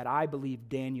faith that I believe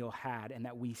Daniel had and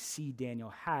that we see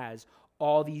Daniel has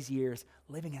all these years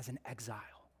living as an exile.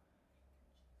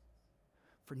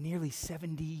 For nearly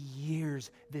 70 years,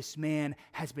 this man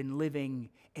has been living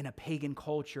in a pagan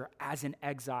culture as an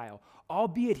exile.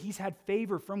 Albeit he's had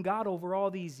favor from God over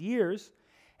all these years,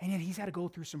 and yet he's had to go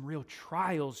through some real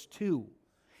trials too.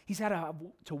 He's had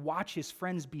to watch his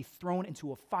friends be thrown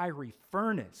into a fiery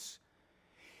furnace.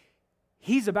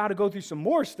 He's about to go through some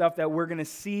more stuff that we're going to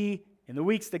see in the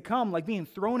weeks to come, like being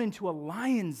thrown into a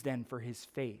lion's den for his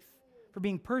faith, for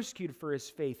being persecuted for his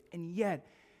faith. And yet,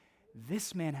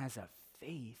 this man has a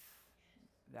faith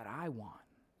that I want.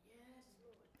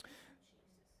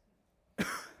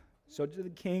 So to the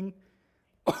king,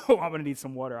 I'm going to need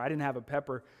some water. I didn't have a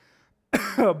pepper,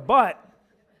 but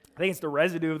I think it's the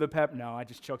residue of the pep. No, I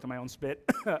just choked on my own spit.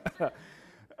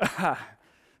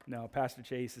 No, Pastor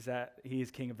Chase he is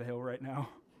king of the hill right now.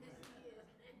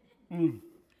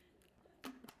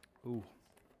 Ooh.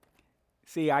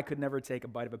 See, I could never take a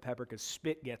bite of a pepper because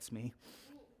spit gets me.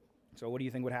 So what do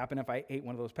you think would happen if I ate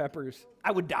one of those peppers?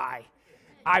 I would die.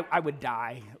 I would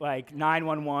die. Like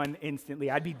 911 instantly.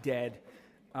 I'd be dead.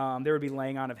 There would be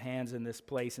laying on of hands in this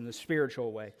place in the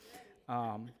spiritual way.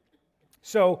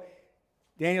 So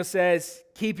Daniel says,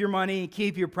 keep your money,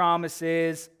 keep your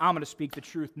promises. I'm going to speak the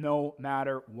truth no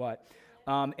matter what.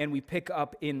 And we pick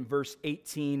up in verse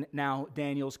 18. Now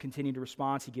Daniel's continuing to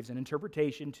respond. He gives an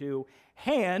interpretation to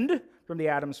hand from the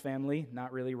Adams family,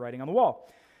 not really writing on the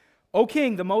wall. O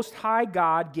king, the Most High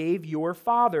God gave your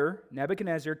father,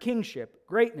 Nebuchadnezzar, kingship,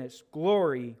 greatness,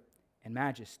 glory, and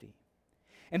majesty.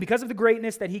 And because of the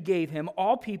greatness that he gave him,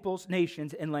 all peoples,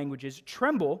 nations, and languages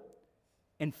tremble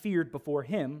and feared before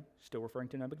him, still referring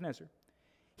to Nebuchadnezzar.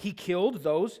 He killed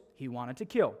those he wanted to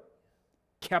kill,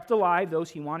 kept alive those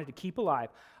he wanted to keep alive,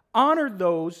 honored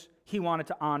those he wanted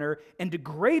to honor, and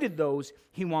degraded those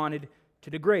he wanted to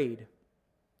degrade.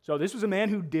 So this was a man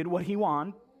who did what he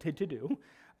wanted to do,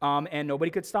 and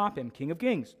nobody could stop him, King of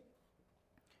Kings.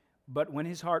 But when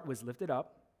his heart was lifted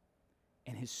up,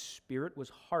 and his spirit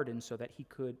was hardened so that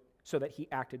he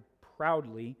acted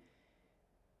proudly,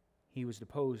 he was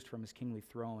deposed from his kingly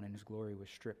throne, and his glory was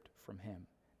stripped from him.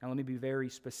 Now let me be very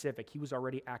specific. He was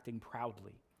already acting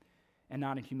proudly and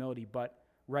not in humility, but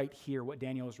right here what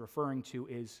Daniel is referring to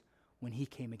is when he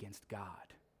came against God.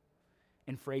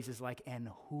 And phrases like, and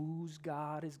whose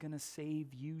God is going to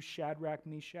save you, Shadrach,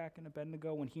 Meshach, and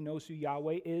Abednego, when he knows who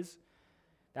Yahweh is?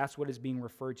 That's what is being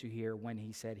referred to here when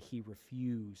he said he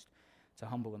refused to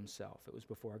humble himself. It was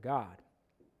before God.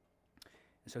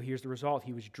 And so here's the result.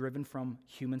 He was driven from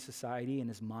human society, and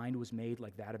his mind was made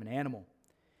like that of an animal.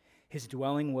 His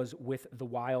dwelling was with the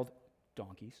wild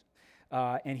donkeys,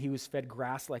 and he was fed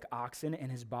grass like oxen,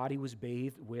 and his body was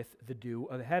bathed with the dew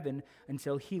of heaven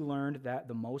until he learned that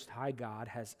the Most High God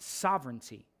has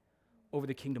sovereignty over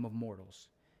the kingdom of mortals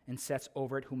and sets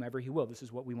over it whomever he will. This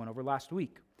is what we went over last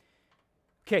week.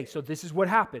 Okay, so this is what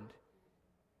happened.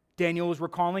 Daniel was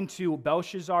recalling to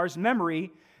Belshazzar's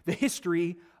memory the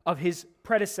history of his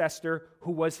predecessor,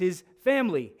 who was his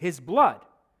family, his blood.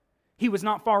 He was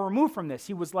not far removed from this.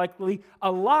 He was likely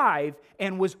alive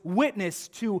and was witness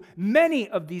to many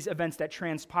of these events that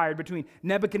transpired between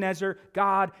Nebuchadnezzar,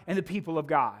 God, and the people of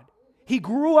God. He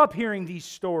grew up hearing these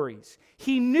stories.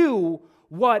 He knew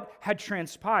what had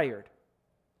transpired.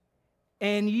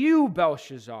 And you,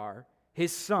 Belshazzar,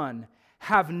 his son,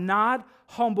 have not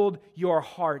humbled your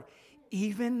heart,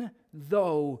 even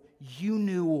though you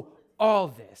knew all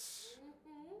this.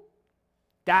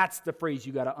 That's the phrase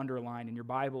you got to underline in your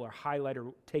Bible or highlight or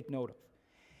take note of.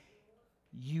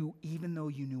 You, even though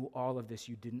you knew all of this,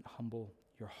 you didn't humble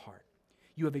your heart.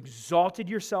 You have exalted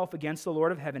yourself against the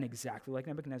Lord of heaven, exactly like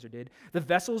Nebuchadnezzar did. The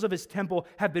vessels of his temple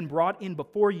have been brought in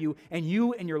before you, and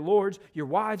you and your lords, your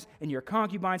wives, and your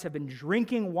concubines have been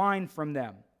drinking wine from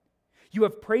them. You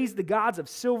have praised the gods of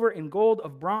silver and gold,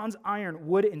 of bronze, iron,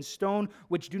 wood, and stone,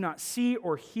 which do not see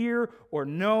or hear or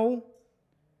know,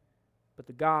 but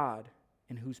the God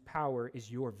in whose power is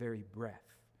your very breath,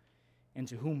 and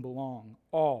to whom belong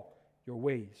all your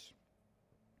ways,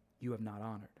 you have not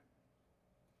honored.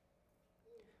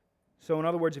 So in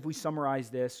other words, if we summarize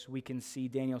this, we can see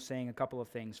Daniel saying a couple of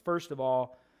things. First of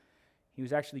all, he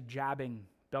was actually jabbing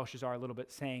Belshazzar a little bit,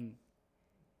 saying,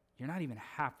 you're not even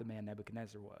half the man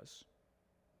Nebuchadnezzar was.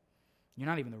 You're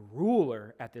not even the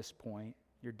ruler at this point.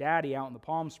 Your daddy out in the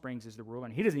Palm Springs is the ruler,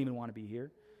 and he doesn't even want to be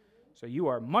here. So you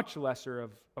are much lesser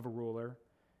of a ruler.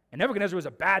 And Nebuchadnezzar was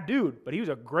a bad dude, but he was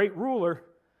a great ruler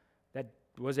that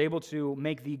was able to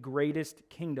make the greatest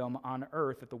kingdom on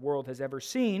earth that the world has ever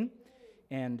seen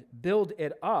and build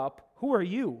it up. Who are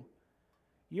you?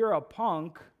 You're a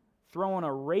punk throwing a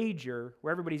rager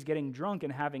where everybody's getting drunk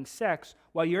and having sex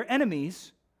while your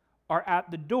enemies are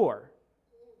at the door.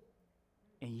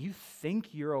 And you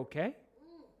think you're okay?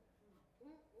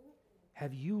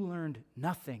 Have you learned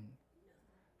nothing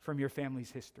from your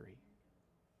family's history?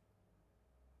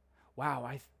 Wow,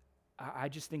 I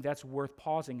just think that's worth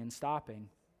pausing and stopping.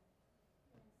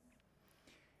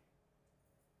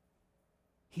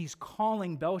 He's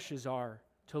calling Belshazzar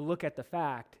to look at the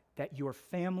fact that your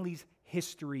family's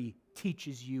history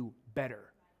teaches you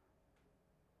better.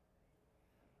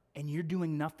 And you're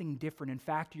doing nothing different. In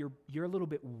fact, you're a little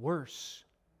bit worse.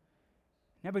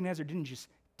 Nebuchadnezzar didn't just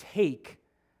take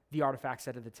the artifacts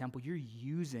out of the temple. You're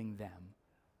using them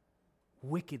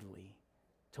wickedly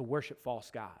to worship false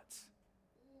gods.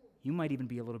 You might even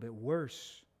be a little bit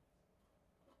worse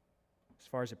as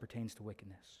far as it pertains to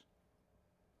wickedness.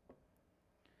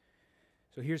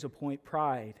 So here's a point.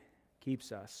 Pride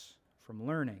keeps us from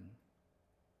learning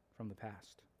from the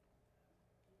past.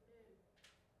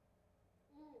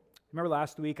 Remember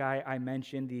last week I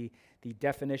mentioned the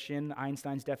definition,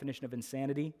 Einstein's definition of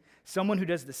insanity? Someone who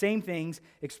does the same things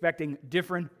expecting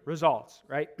different results,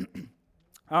 right?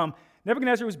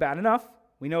 Nebuchadnezzar was bad enough.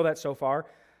 We know that so far.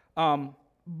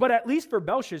 But at least for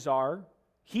Belshazzar,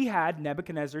 he had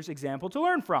Nebuchadnezzar's example to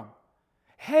learn from.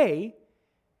 Hey,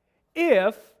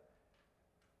 if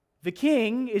the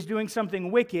king is doing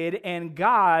something wicked and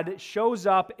God shows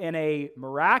up in a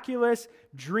miraculous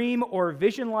dream or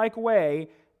vision-like way,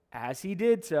 as he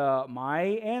did to my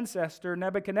ancestor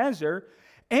Nebuchadnezzar,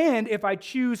 and if I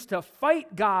choose to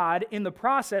fight God in the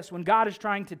process when God is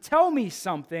trying to tell me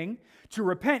something, to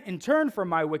repent and turn from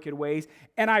my wicked ways,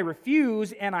 and I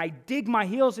refuse and I dig my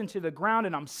heels into the ground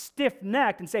and I'm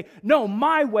stiff-necked and say, no,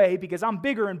 my way, because I'm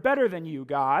bigger and better than you,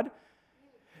 God,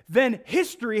 then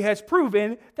history has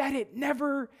proven that it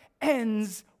never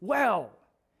ends well.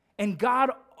 And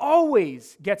God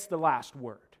always gets the last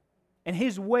word. And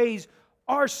his ways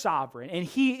are sovereign, and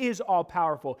he is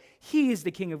all-powerful. He is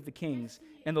the King of the kings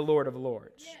and the Lord of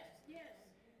lords.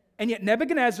 And yet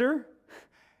Nebuchadnezzar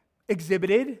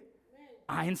exhibited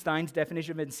Einstein's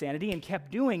definition of insanity and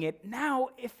kept doing it. Now,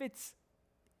 if it's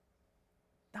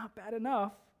not bad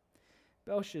enough,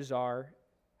 Belshazzar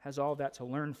has all that to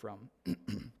learn from.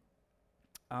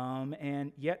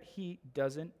 And yet he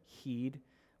doesn't heed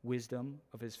wisdom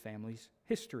of his family's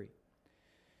history.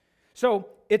 So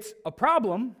it's a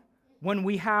problem when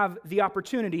we have the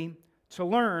opportunity to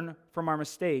learn from our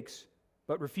mistakes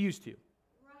but refuse to.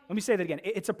 Let me say that again.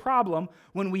 It's a problem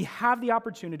when we have the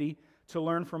opportunity to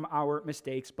learn from our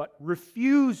mistakes but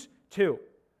refuse to.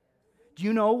 Do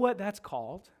you know what that's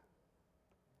called?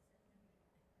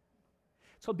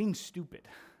 It's called being stupid.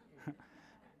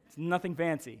 It's nothing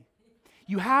fancy.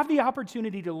 You have the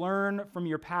opportunity to learn from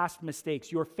your past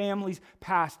mistakes, your family's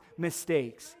past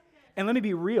mistakes. And let me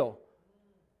be real.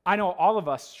 I know all of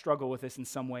us struggle with this in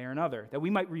some way or another, that we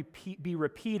might be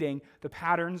repeating the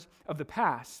patterns of the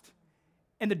past.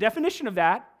 And the definition of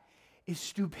that is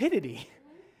stupidity.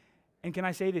 And can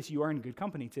I say this? You are in good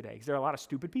company today, because there are a lot of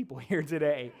stupid people here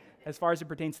today as far as it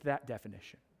pertains to that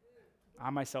definition. I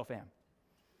myself am.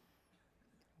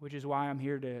 Which is why I'm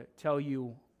here to tell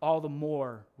you all the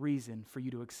more reason for you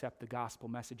to accept the gospel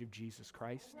message of Jesus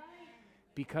Christ.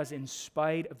 Because in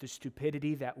spite of the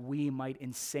stupidity that we might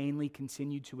insanely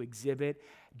continue to exhibit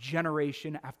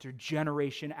generation after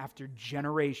generation after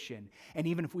generation, and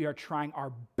even if we are trying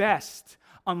our best,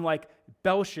 unlike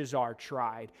Belshazzar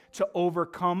tried, to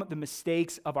overcome the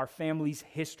mistakes of our family's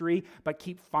history, but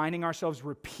keep finding ourselves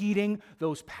repeating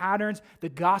those patterns, the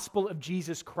gospel of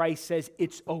Jesus Christ says,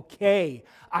 it's okay.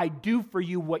 I do for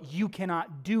you what you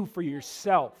cannot do for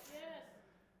yourself.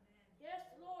 Yes,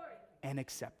 Lord. And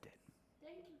accept it.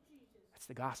 Thank you, Jesus. That's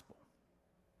the gospel.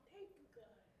 Thank you, God.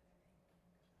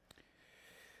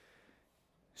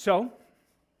 So,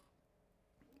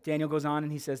 Daniel goes on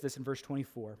and he says this in verse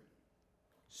 24.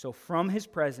 So from his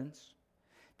presence,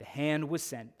 the hand was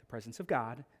sent, the presence of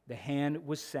God, the hand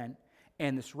was sent,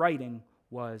 and this writing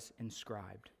was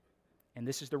inscribed. And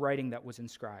this is the writing that was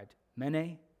inscribed.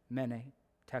 Mene, Mene,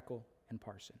 Tekel, and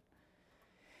Parsin.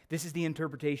 This is the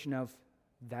interpretation of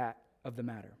the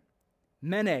matter.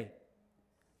 Mene,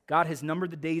 God has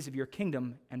numbered the days of your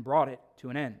kingdom and brought it to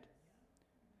an end.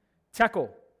 Tekel,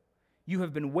 you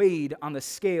have been weighed on the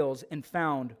scales and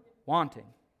found wanting.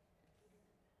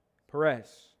 Perez,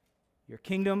 your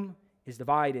kingdom is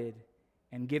divided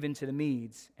and given to the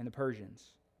Medes and the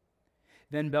Persians.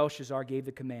 Then Belshazzar gave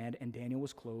the command, and Daniel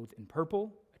was clothed in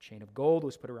purple. A chain of gold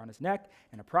was put around his neck,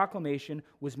 and a proclamation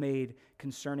was made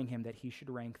concerning him that he should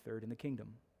rank third in the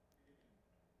kingdom.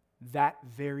 That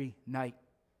very night,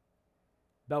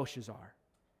 Belshazzar,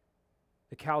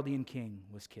 the Chaldean king,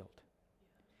 was killed.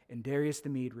 And Darius the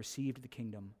Mede received the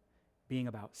kingdom, being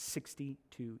about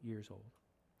 62 years old.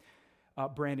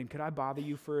 Brandon, could I bother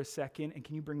you for a second? And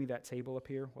can you bring me that table up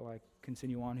here while I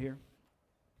continue on here?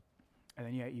 And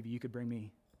then, Evie, you could bring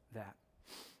me that.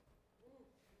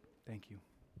 Thank you.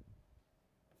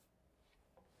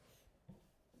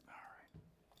 All right.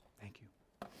 Thank you.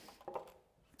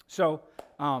 So,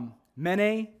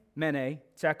 Mene, Mene,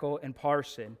 Tekel, and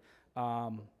Parsin,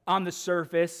 on the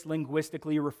surface,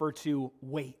 linguistically refer to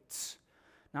weights.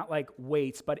 Not like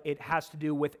weights, but it has to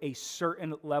do with a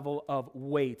certain level of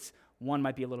weights. One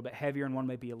might be a little bit heavier and one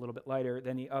might be a little bit lighter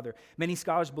than the other. Many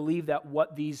scholars believe that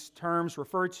what these terms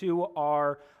refer to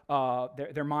are,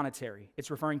 they're monetary.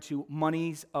 It's referring to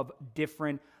monies of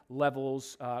different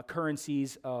levels,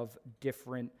 currencies of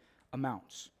different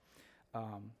amounts.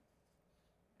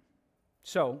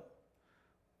 So,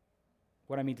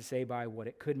 what I mean to say by what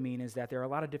it could mean is that there are a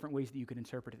lot of different ways that you could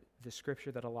interpret the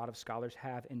scripture that a lot of scholars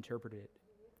have interpreted it.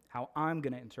 How I'm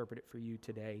going to interpret it for you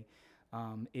today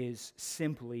is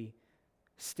simply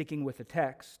sticking with the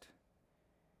text.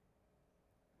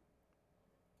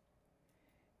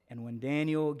 And when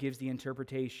Daniel gives the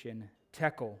interpretation,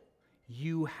 Tekel,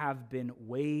 you have been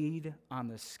weighed on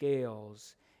the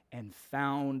scales and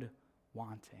found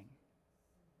wanting.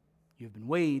 You've been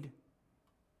weighed,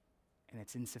 and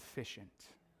it's insufficient.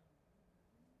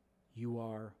 You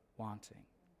are wanting.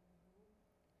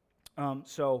 I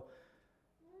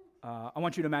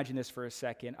want you to imagine this for a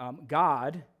second.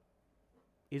 God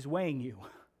is weighing you.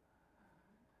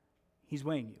 He's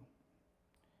weighing you.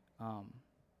 And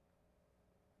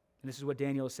this is what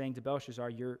Daniel is saying to Belshazzar.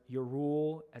 Your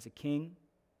rule as a king,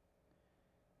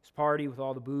 his party with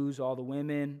all the booze, all the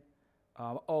women,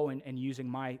 and using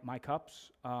my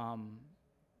cups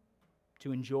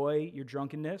to enjoy your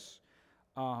drunkenness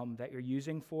that you're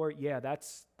using for,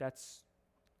 that's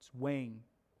weighing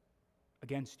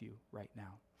against you right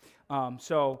now.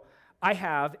 So I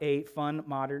have a fun,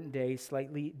 modern-day,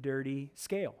 slightly dirty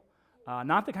scale.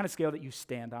 Not the kind of scale that you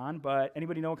stand on, but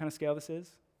anybody know what kind of scale this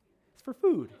is? It's for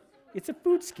food. It's a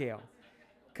food scale.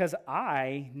 Because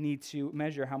I need to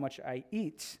measure how much I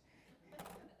eat.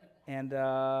 And,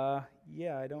 I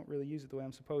don't really use it the way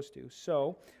I'm supposed to.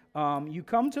 So, you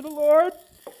come to the Lord,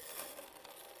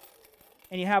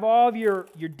 and you have all of your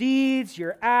deeds,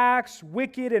 your acts,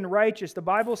 wicked and righteous. The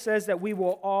Bible says that we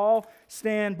will all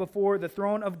stand before the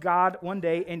throne of God one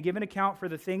day and give an account for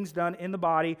the things done in the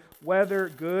body, whether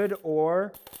good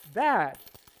or bad.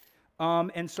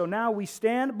 And so now we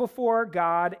stand before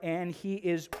God, and He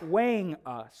is weighing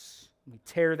us. We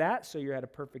tear that so you're at a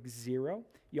perfect 0.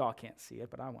 Y'all can't see it,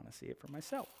 but I want to see it for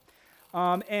myself.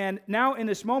 And now in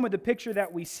this moment, the picture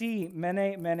that we see,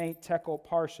 mene, tekel,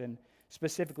 parson,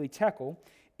 specifically tekel,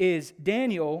 is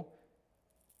Daniel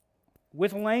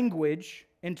with language,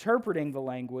 interpreting the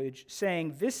language,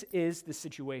 saying this is the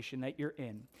situation that you're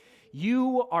in.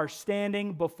 You are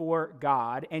standing before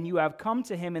God, and you have come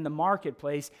to him in the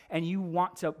marketplace, and you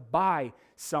want to buy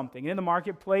something. In the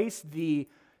marketplace, the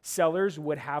sellers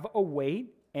would have a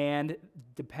weight, and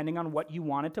depending on what you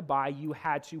wanted to buy, you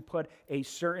had to put a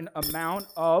certain amount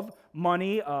of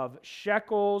money, of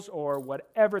shekels, or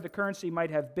whatever the currency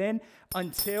might have been,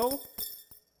 until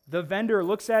the vendor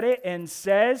looks at it and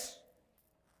says,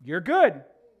 "You're good.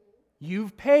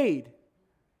 You've paid.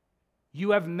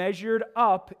 You have measured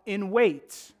up in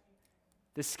weight.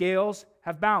 The scales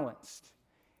have balanced."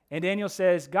 And Daniel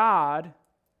says, God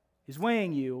is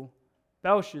weighing you,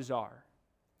 Belshazzar.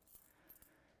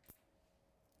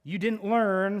 You didn't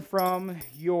learn from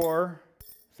your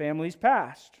family's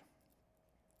past.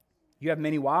 You have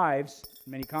many wives,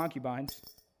 many concubines.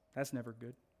 That's never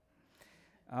good.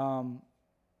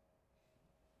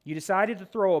 You decided to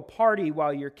throw a party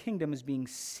while your kingdom is being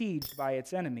sieged by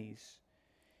its enemies.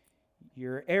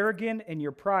 You're arrogant and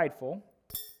you're prideful.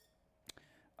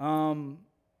 You're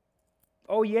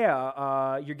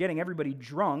getting everybody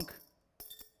drunk.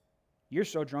 You're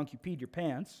so drunk you peed your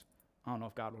pants. I don't know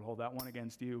if God would hold that one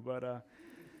against you, but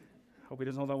hope he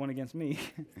doesn't hold that one against me.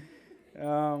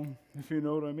 If you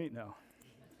know what I mean. No.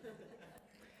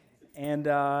 And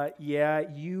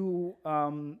you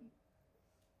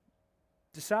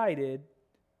decided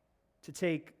to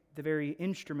take the very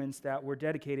instruments that were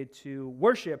dedicated to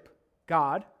worship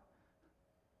God.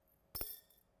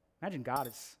 Imagine God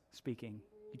is speaking.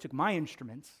 You took my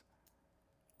instruments,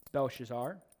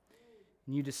 Belshazzar,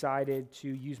 and you decided to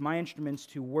use my instruments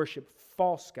to worship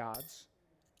false gods,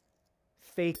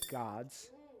 fake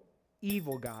gods,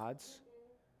 evil gods,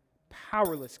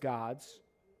 powerless gods,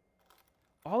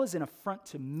 all as an affront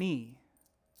to me.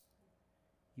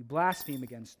 You blaspheme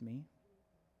against me.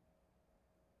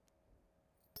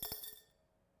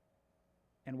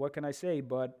 And what can I say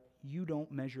but you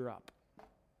don't measure up?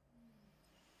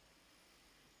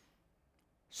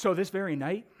 So this very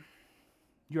night,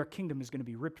 your kingdom is going to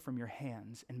be ripped from your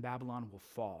hands, and Babylon will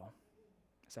fall,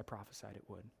 as I prophesied it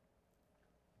would.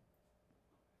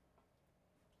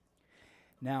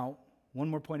 Now, one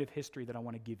more point of history that I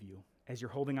want to give you as you're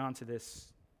holding on to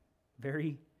this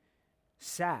very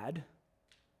sad,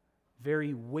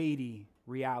 very weighty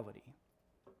reality.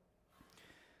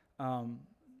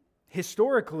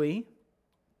 Historically,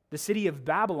 the city of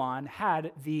Babylon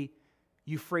had the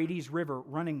Euphrates River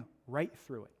running right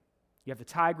through it. You have the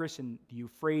Tigris and the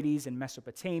Euphrates in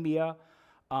Mesopotamia,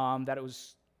 that it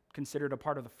was considered a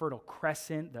part of the Fertile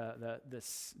Crescent,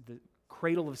 the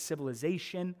cradle of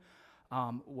civilization,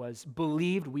 was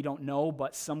believed, we don't know,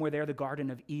 but somewhere there the Garden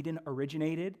of Eden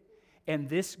originated. And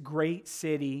this great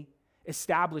city,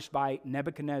 established by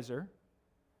Nebuchadnezzar,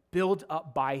 built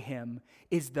up by him,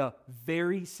 is the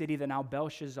very city that now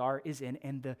Belshazzar is in,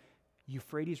 and the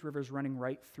Euphrates River is running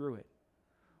right through it.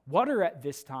 Water at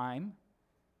this time,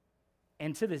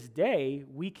 and to this day,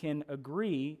 we can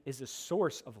agree is a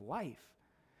source of life.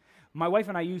 My wife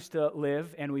and I used to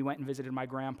live, and we went and visited my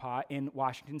grandpa in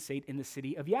Washington State in the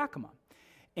city of Yakima.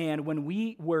 And when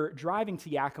we were driving to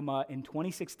Yakima in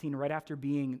 2016, right after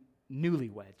being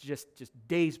newlyweds, just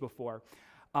days before,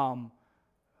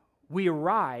 we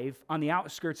arrive on the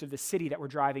outskirts of the city that we're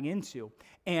driving into.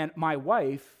 And my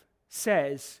wife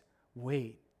says,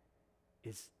 wait,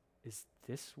 is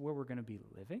this where we're going to be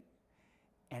living?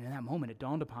 And in that moment, it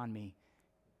dawned upon me,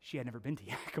 she had never been to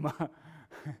Yakima.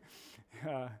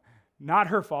 Not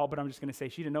her fault, but I'm just going to say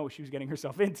she didn't know what she was getting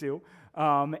herself into.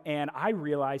 And I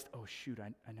realized, oh, shoot,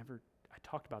 I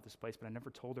talked about this place, but I never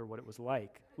told her what it was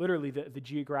like. Literally, the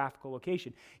geographical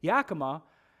location. Yakima,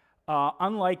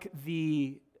 unlike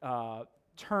the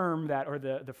term that, or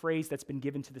the phrase that's been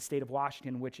given to the state of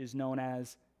Washington, which is known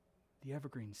as the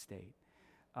Evergreen State,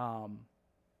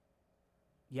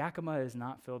 Yakima is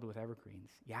not filled with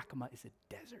evergreens. Yakima is a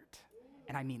desert,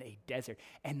 and I mean a desert,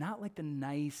 and not like the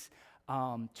nice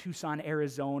Tucson,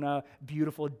 Arizona,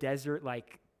 beautiful desert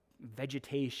like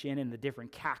vegetation and the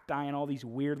different cacti and all these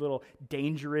weird little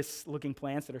dangerous looking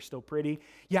plants that are still pretty.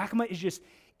 Yakima is just,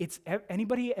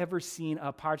 anybody ever seen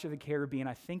Pirates of the Caribbean?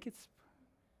 I think it's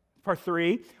part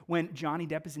 3, when Johnny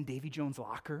Depp is in Davy Jones'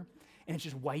 locker, and it's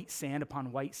just white sand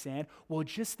upon white sand. Well,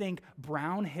 just think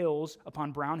brown hills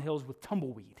upon brown hills with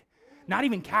tumbleweed. Not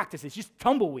even cactus, it's just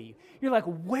tumbleweed. You're like,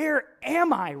 where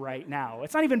am I right now?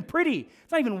 It's not even pretty.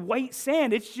 It's not even white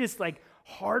sand. It's just like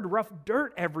hard, rough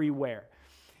dirt everywhere.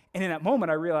 And in that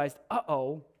moment, I realized,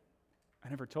 uh-oh, I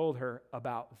never told her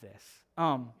about this.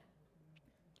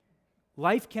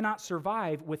 Life cannot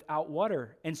survive without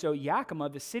water. And so Yakima,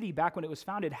 the city, back when it was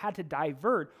founded, had to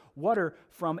divert water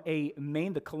from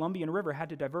the Columbian River, had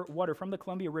to divert water from the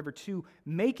Columbia River to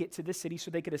make it to this city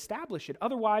so they could establish it.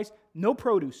 Otherwise, no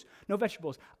produce, no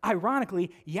vegetables.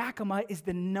 Ironically, Yakima is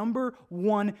the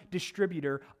 #1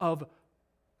 distributor of,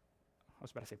 I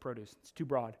was about to say produce, it's too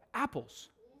broad, apples.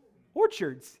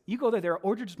 Orchards. You go there are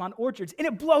orchards upon orchards. And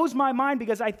it blows my mind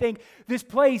because I think this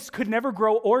place could never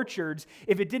grow orchards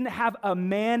if it didn't have a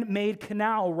man-made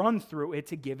canal run through it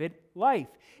to give it life.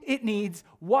 It needs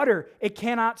water. It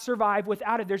cannot survive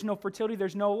without it. There's no fertility.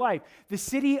 There's no life. The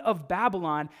city of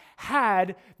Babylon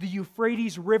had the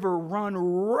Euphrates River run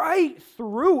right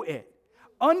through it,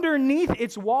 underneath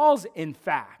its walls, in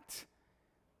fact,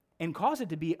 and cause it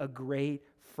to be a great,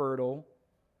 fertile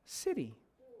city.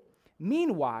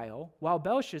 Meanwhile, while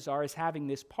Belshazzar is having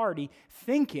this party,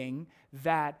 thinking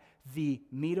that the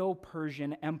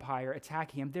Medo-Persian Empire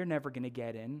attacking him, they're never going to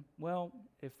get in. Well,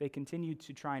 if they continued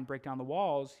to try and break down the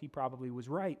walls, he probably was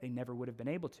right. They never would have been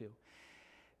able to.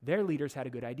 Their leaders had a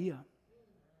good idea.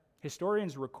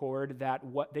 Historians record that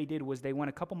what they did was they went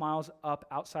a couple miles up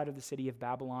outside of the city of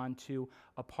Babylon to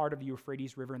a part of the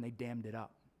Euphrates River, and they dammed it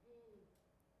up.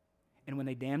 And when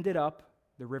they dammed it up,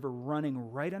 the river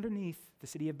running right underneath the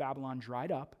city of Babylon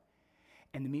dried up,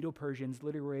 and the Medo-Persians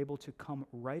literally were able to come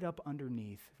right up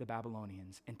underneath the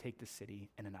Babylonians and take the city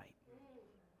in a night.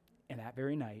 And that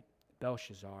very night,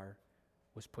 Belshazzar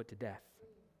was put to death.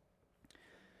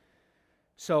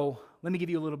 So let me give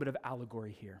you a little bit of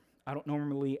allegory here. I don't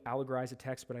normally allegorize a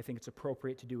text, but I think it's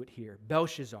appropriate to do it here.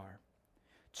 Belshazzar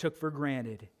took for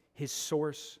granted his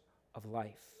source of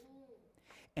life.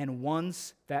 And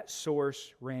once that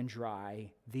source ran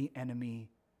dry, the enemy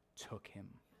took him.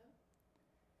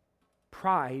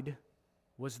 Pride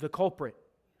was the culprit.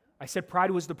 I said pride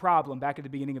was the problem back at the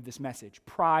beginning of this message.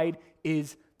 Pride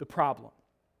is the problem.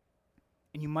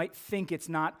 And you might think it's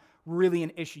not really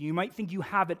an issue. You might think you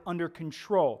have it under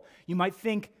control. You might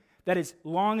think that as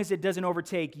long as it doesn't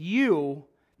overtake you,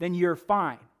 then you're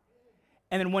fine.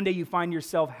 And then one day you find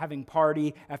yourself having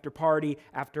party after party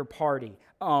after party.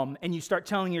 And you start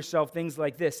telling yourself things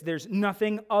like this: there's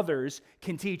nothing others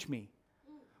can teach me.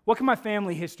 What can my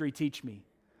family history teach me?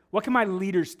 What can my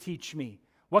leaders teach me?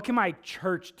 What can my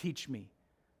church teach me?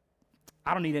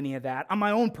 I don't need any of that. I'm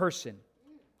my own person.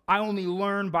 I only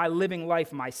learn by living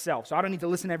life myself, so I don't need to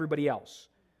listen to everybody else.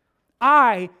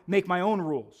 I make my own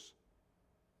rules.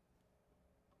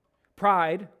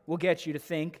 Pride will get you to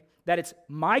think that it's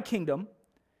my kingdom,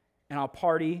 and I'll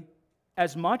party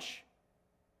as much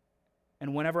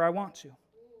and whenever I want to.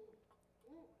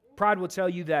 Pride will tell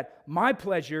you that my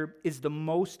pleasure is the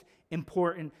most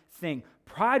important thing.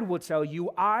 Pride will tell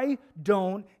you I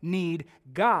don't need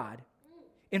God.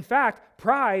 In fact,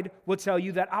 pride will tell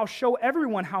you that I'll show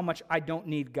everyone how much I don't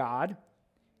need God.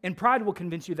 And pride will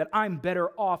convince you that I'm better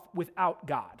off without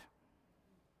God.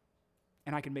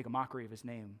 And I can make a mockery of his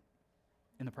name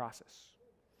in the process.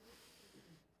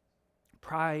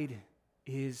 Pride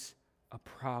is a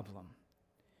problem.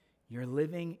 You're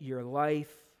living your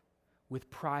life with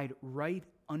pride right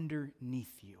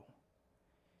underneath you.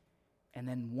 And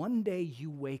then one day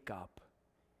you wake up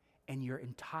and your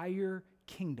entire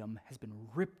kingdom has been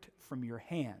ripped from your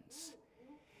hands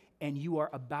and you are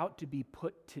about to be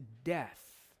put to death.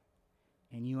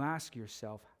 And you ask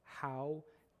yourself, how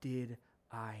did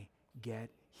I get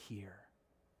here?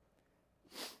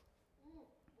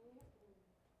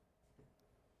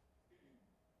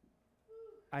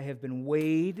 I have been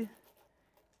weighed,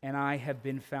 and I have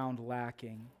been found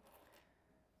lacking.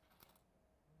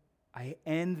 I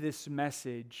end this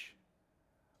message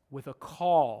with a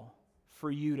call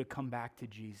for you to come back to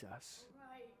Jesus.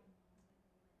 Right.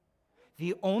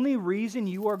 The only reason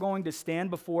you are going to stand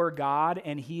before God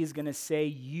and He is going to say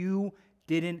you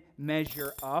didn't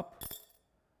measure up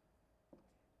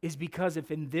is because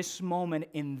if in this moment,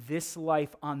 in this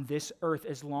life, on this earth,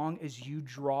 as long as you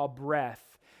draw breath,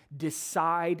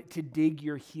 decide to dig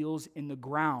your heels in the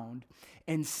ground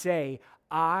and say,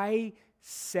 I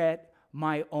set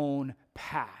my own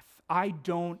path. I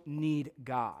don't need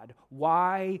God.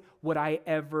 Why would I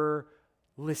ever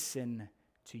listen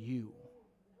to you?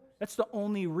 That's the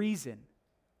only reason.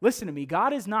 Listen to me.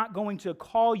 God is not going to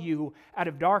call you out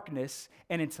of darkness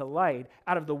and into light,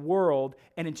 out of the world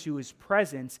and into His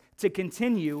presence to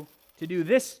continue to do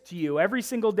this to you every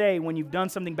single day when you've done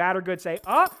something bad or good. Say,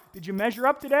 did you measure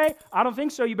up today? I don't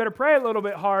think so. You better pray a little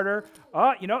bit harder.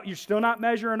 You're still not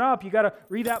measuring up. You got to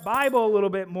read that Bible a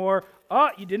little bit more.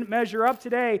 You didn't measure up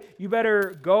today. You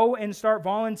better go and start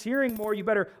volunteering more. You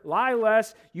better lie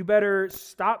less. You better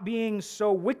stop being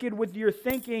so wicked with your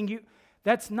thinking.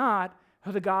 That's not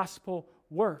how the gospel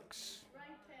works. Right,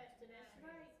 Pastor, that's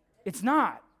right. It's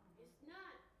not. It's not.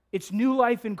 It's new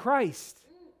life in Christ.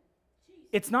 Jesus.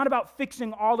 It's not about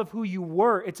fixing all of who you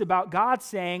were. It's about God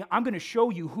saying, I'm going to show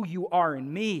you who you are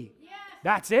in me. Yes.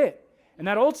 That's it. And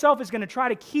that old self is going to try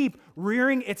to keep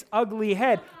rearing its ugly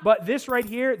head. But this right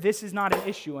here, this is not an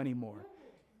issue anymore.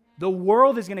 The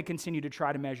world is going to continue to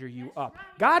try to measure you up.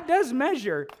 God does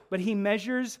measure, but He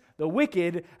measures the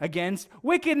wicked against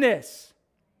wickedness.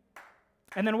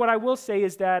 And then what I will say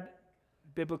is that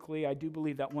biblically, I do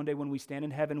believe that one day when we stand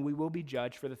in heaven, we will be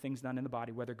judged for the things done in the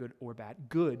body, whether good or bad.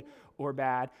 Good or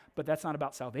bad, but that's not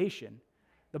about salvation.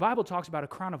 The Bible talks about a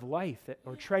crown of life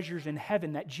or treasures in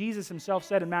heaven that Jesus Himself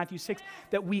said in Matthew 6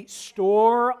 that we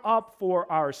store up for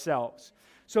ourselves.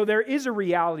 So there is a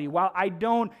reality. While I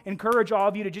don't encourage all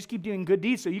of you to just keep doing good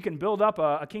deeds so you can build up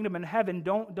a kingdom in heaven,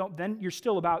 then you're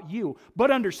still about you.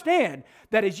 But understand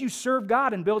that as you serve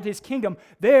God and build His kingdom,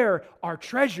 there are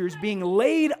treasures being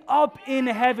laid up in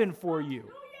heaven for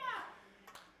you.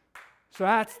 So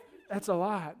that's a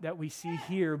lot that we see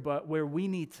here, but where we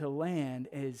need to land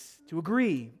is to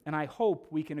agree. And I hope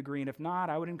we can agree. And if not,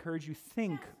 I would encourage you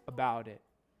think about it.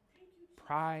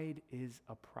 Pride is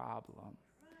a problem.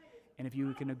 And if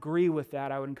you can agree with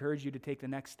that, I would encourage you to take the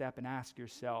next step and ask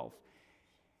yourself,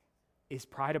 is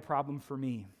pride a problem for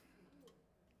me?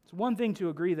 It's one thing to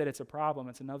agree that it's a problem.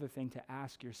 It's another thing to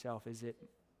ask yourself, is it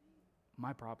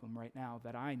my problem right now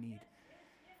that I need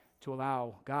to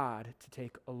allow God to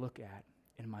take a look at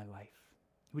in my life?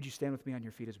 Would you stand with me on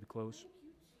your feet as we close?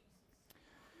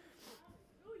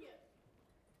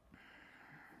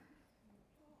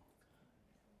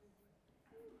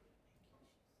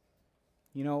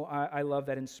 You know, I love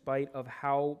that in spite of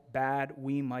how bad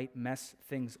we might mess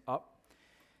things up,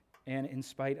 and in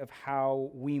spite of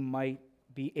how we might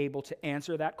be able to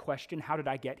answer that question, how did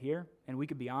I get here? And we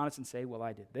could be honest and say, well,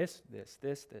 I did this,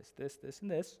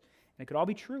 and this, and it could all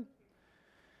be true.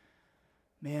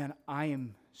 Man, I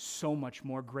am so much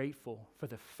more grateful for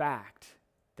the fact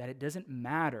that it doesn't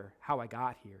matter how I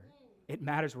got here. It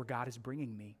matters where God is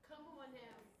bringing me. Come on now.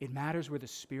 It matters where the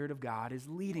Spirit of God is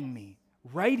leading me.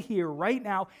 Right here, right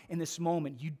now, in this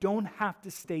moment, you don't have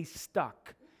to stay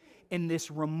stuck in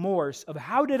this remorse of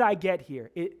how did I get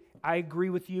here? I agree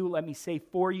with you. Let me say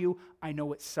for you, I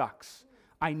know it sucks.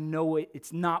 I know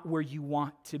it's not where you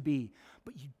want to be.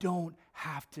 But you don't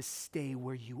have to stay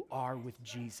where you are with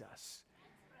Jesus.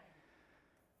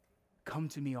 Come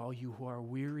to me, all you who are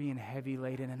weary and heavy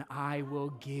laden, and I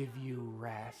will give you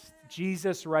rest.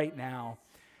 Jesus, right now,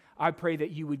 I pray that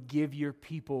you would give your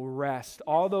people rest.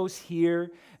 All those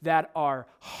here that are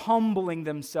humbling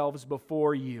themselves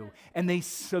before you and they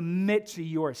submit to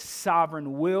your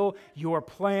sovereign will, your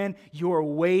plan, your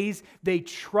ways. They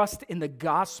trust in the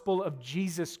gospel of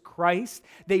Jesus Christ.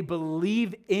 They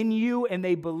believe in you and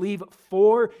they believe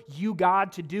for you,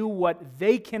 God, to do what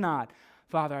they cannot.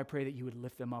 Father, I pray that you would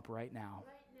lift them up right now.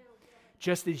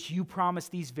 Just as you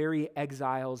promised these very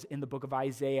exiles in the book of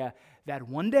Isaiah that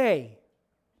one day,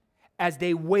 as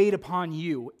they wait upon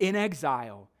you in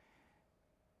exile,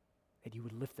 that you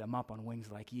would lift them up on wings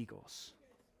like eagles.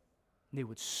 They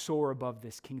would soar above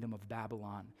this kingdom of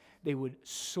Babylon. They would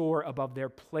soar above their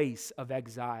place of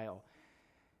exile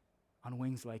on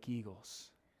wings like eagles.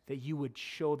 That you would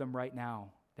show them right now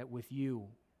that with you,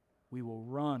 we will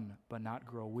run but not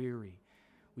grow weary.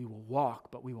 We will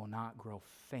walk but we will not grow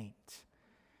faint.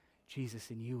 Jesus,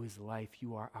 in you is life.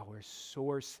 You are our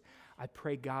source. I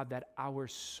pray, God, that our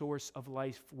source of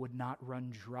life would not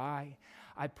run dry.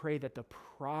 I pray that the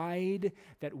pride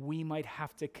that we might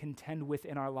have to contend with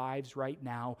in our lives right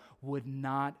now would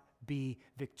not be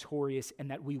victorious,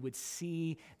 and that we would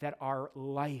see that our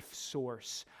life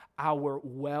source, our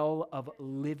well of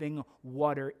living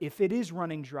water, if it is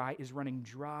running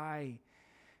dry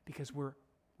because we're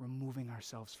removing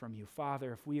ourselves from you.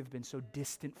 Father, if we have been so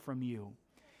distant from you,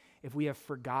 if we have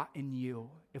forgotten you,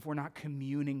 if we're not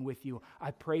communing with you,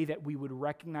 I pray that we would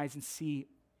recognize and see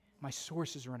my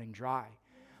source is running dry.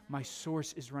 My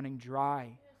source is running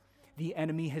dry. The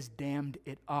enemy has dammed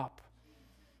it up.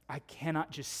 I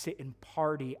cannot just sit and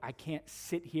party. I can't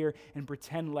sit here and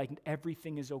pretend like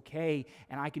everything is okay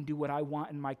and I can do what I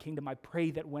want in my kingdom. I pray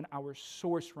that when our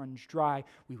source runs dry,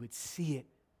 we would see it.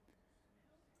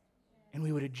 And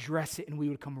we would address it, and we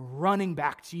would come running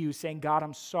back to you saying, God,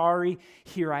 I'm sorry.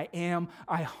 Here I am.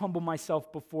 I humble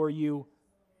myself before you.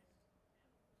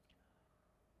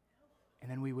 And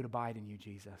then we would abide in you,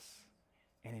 Jesus.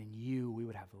 And in you, we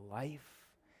would have life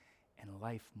and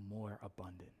life more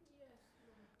abundant.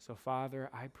 So, Father,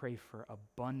 I pray for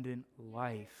abundant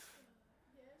life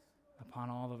upon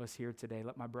all of us here today.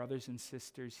 Let my brothers and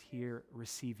sisters here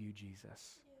receive you,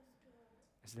 Jesus,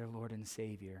 as their Lord and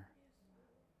Savior.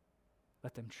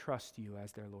 Let them trust you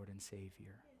as their Lord and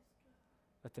Savior.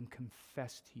 Let them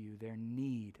confess to you their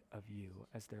need of you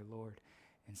as their Lord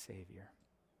and Savior.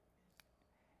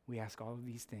 We ask all of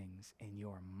these things in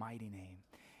your mighty name.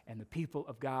 And the people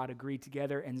of God agreed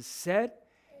together and said,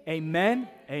 Amen,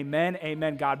 amen,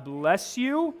 amen. God bless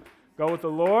you. Go with the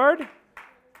Lord.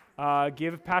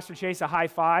 Give Pastor Chase a high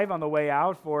five on the way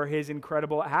out for his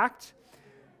incredible act.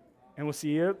 And we'll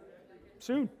see you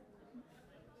soon.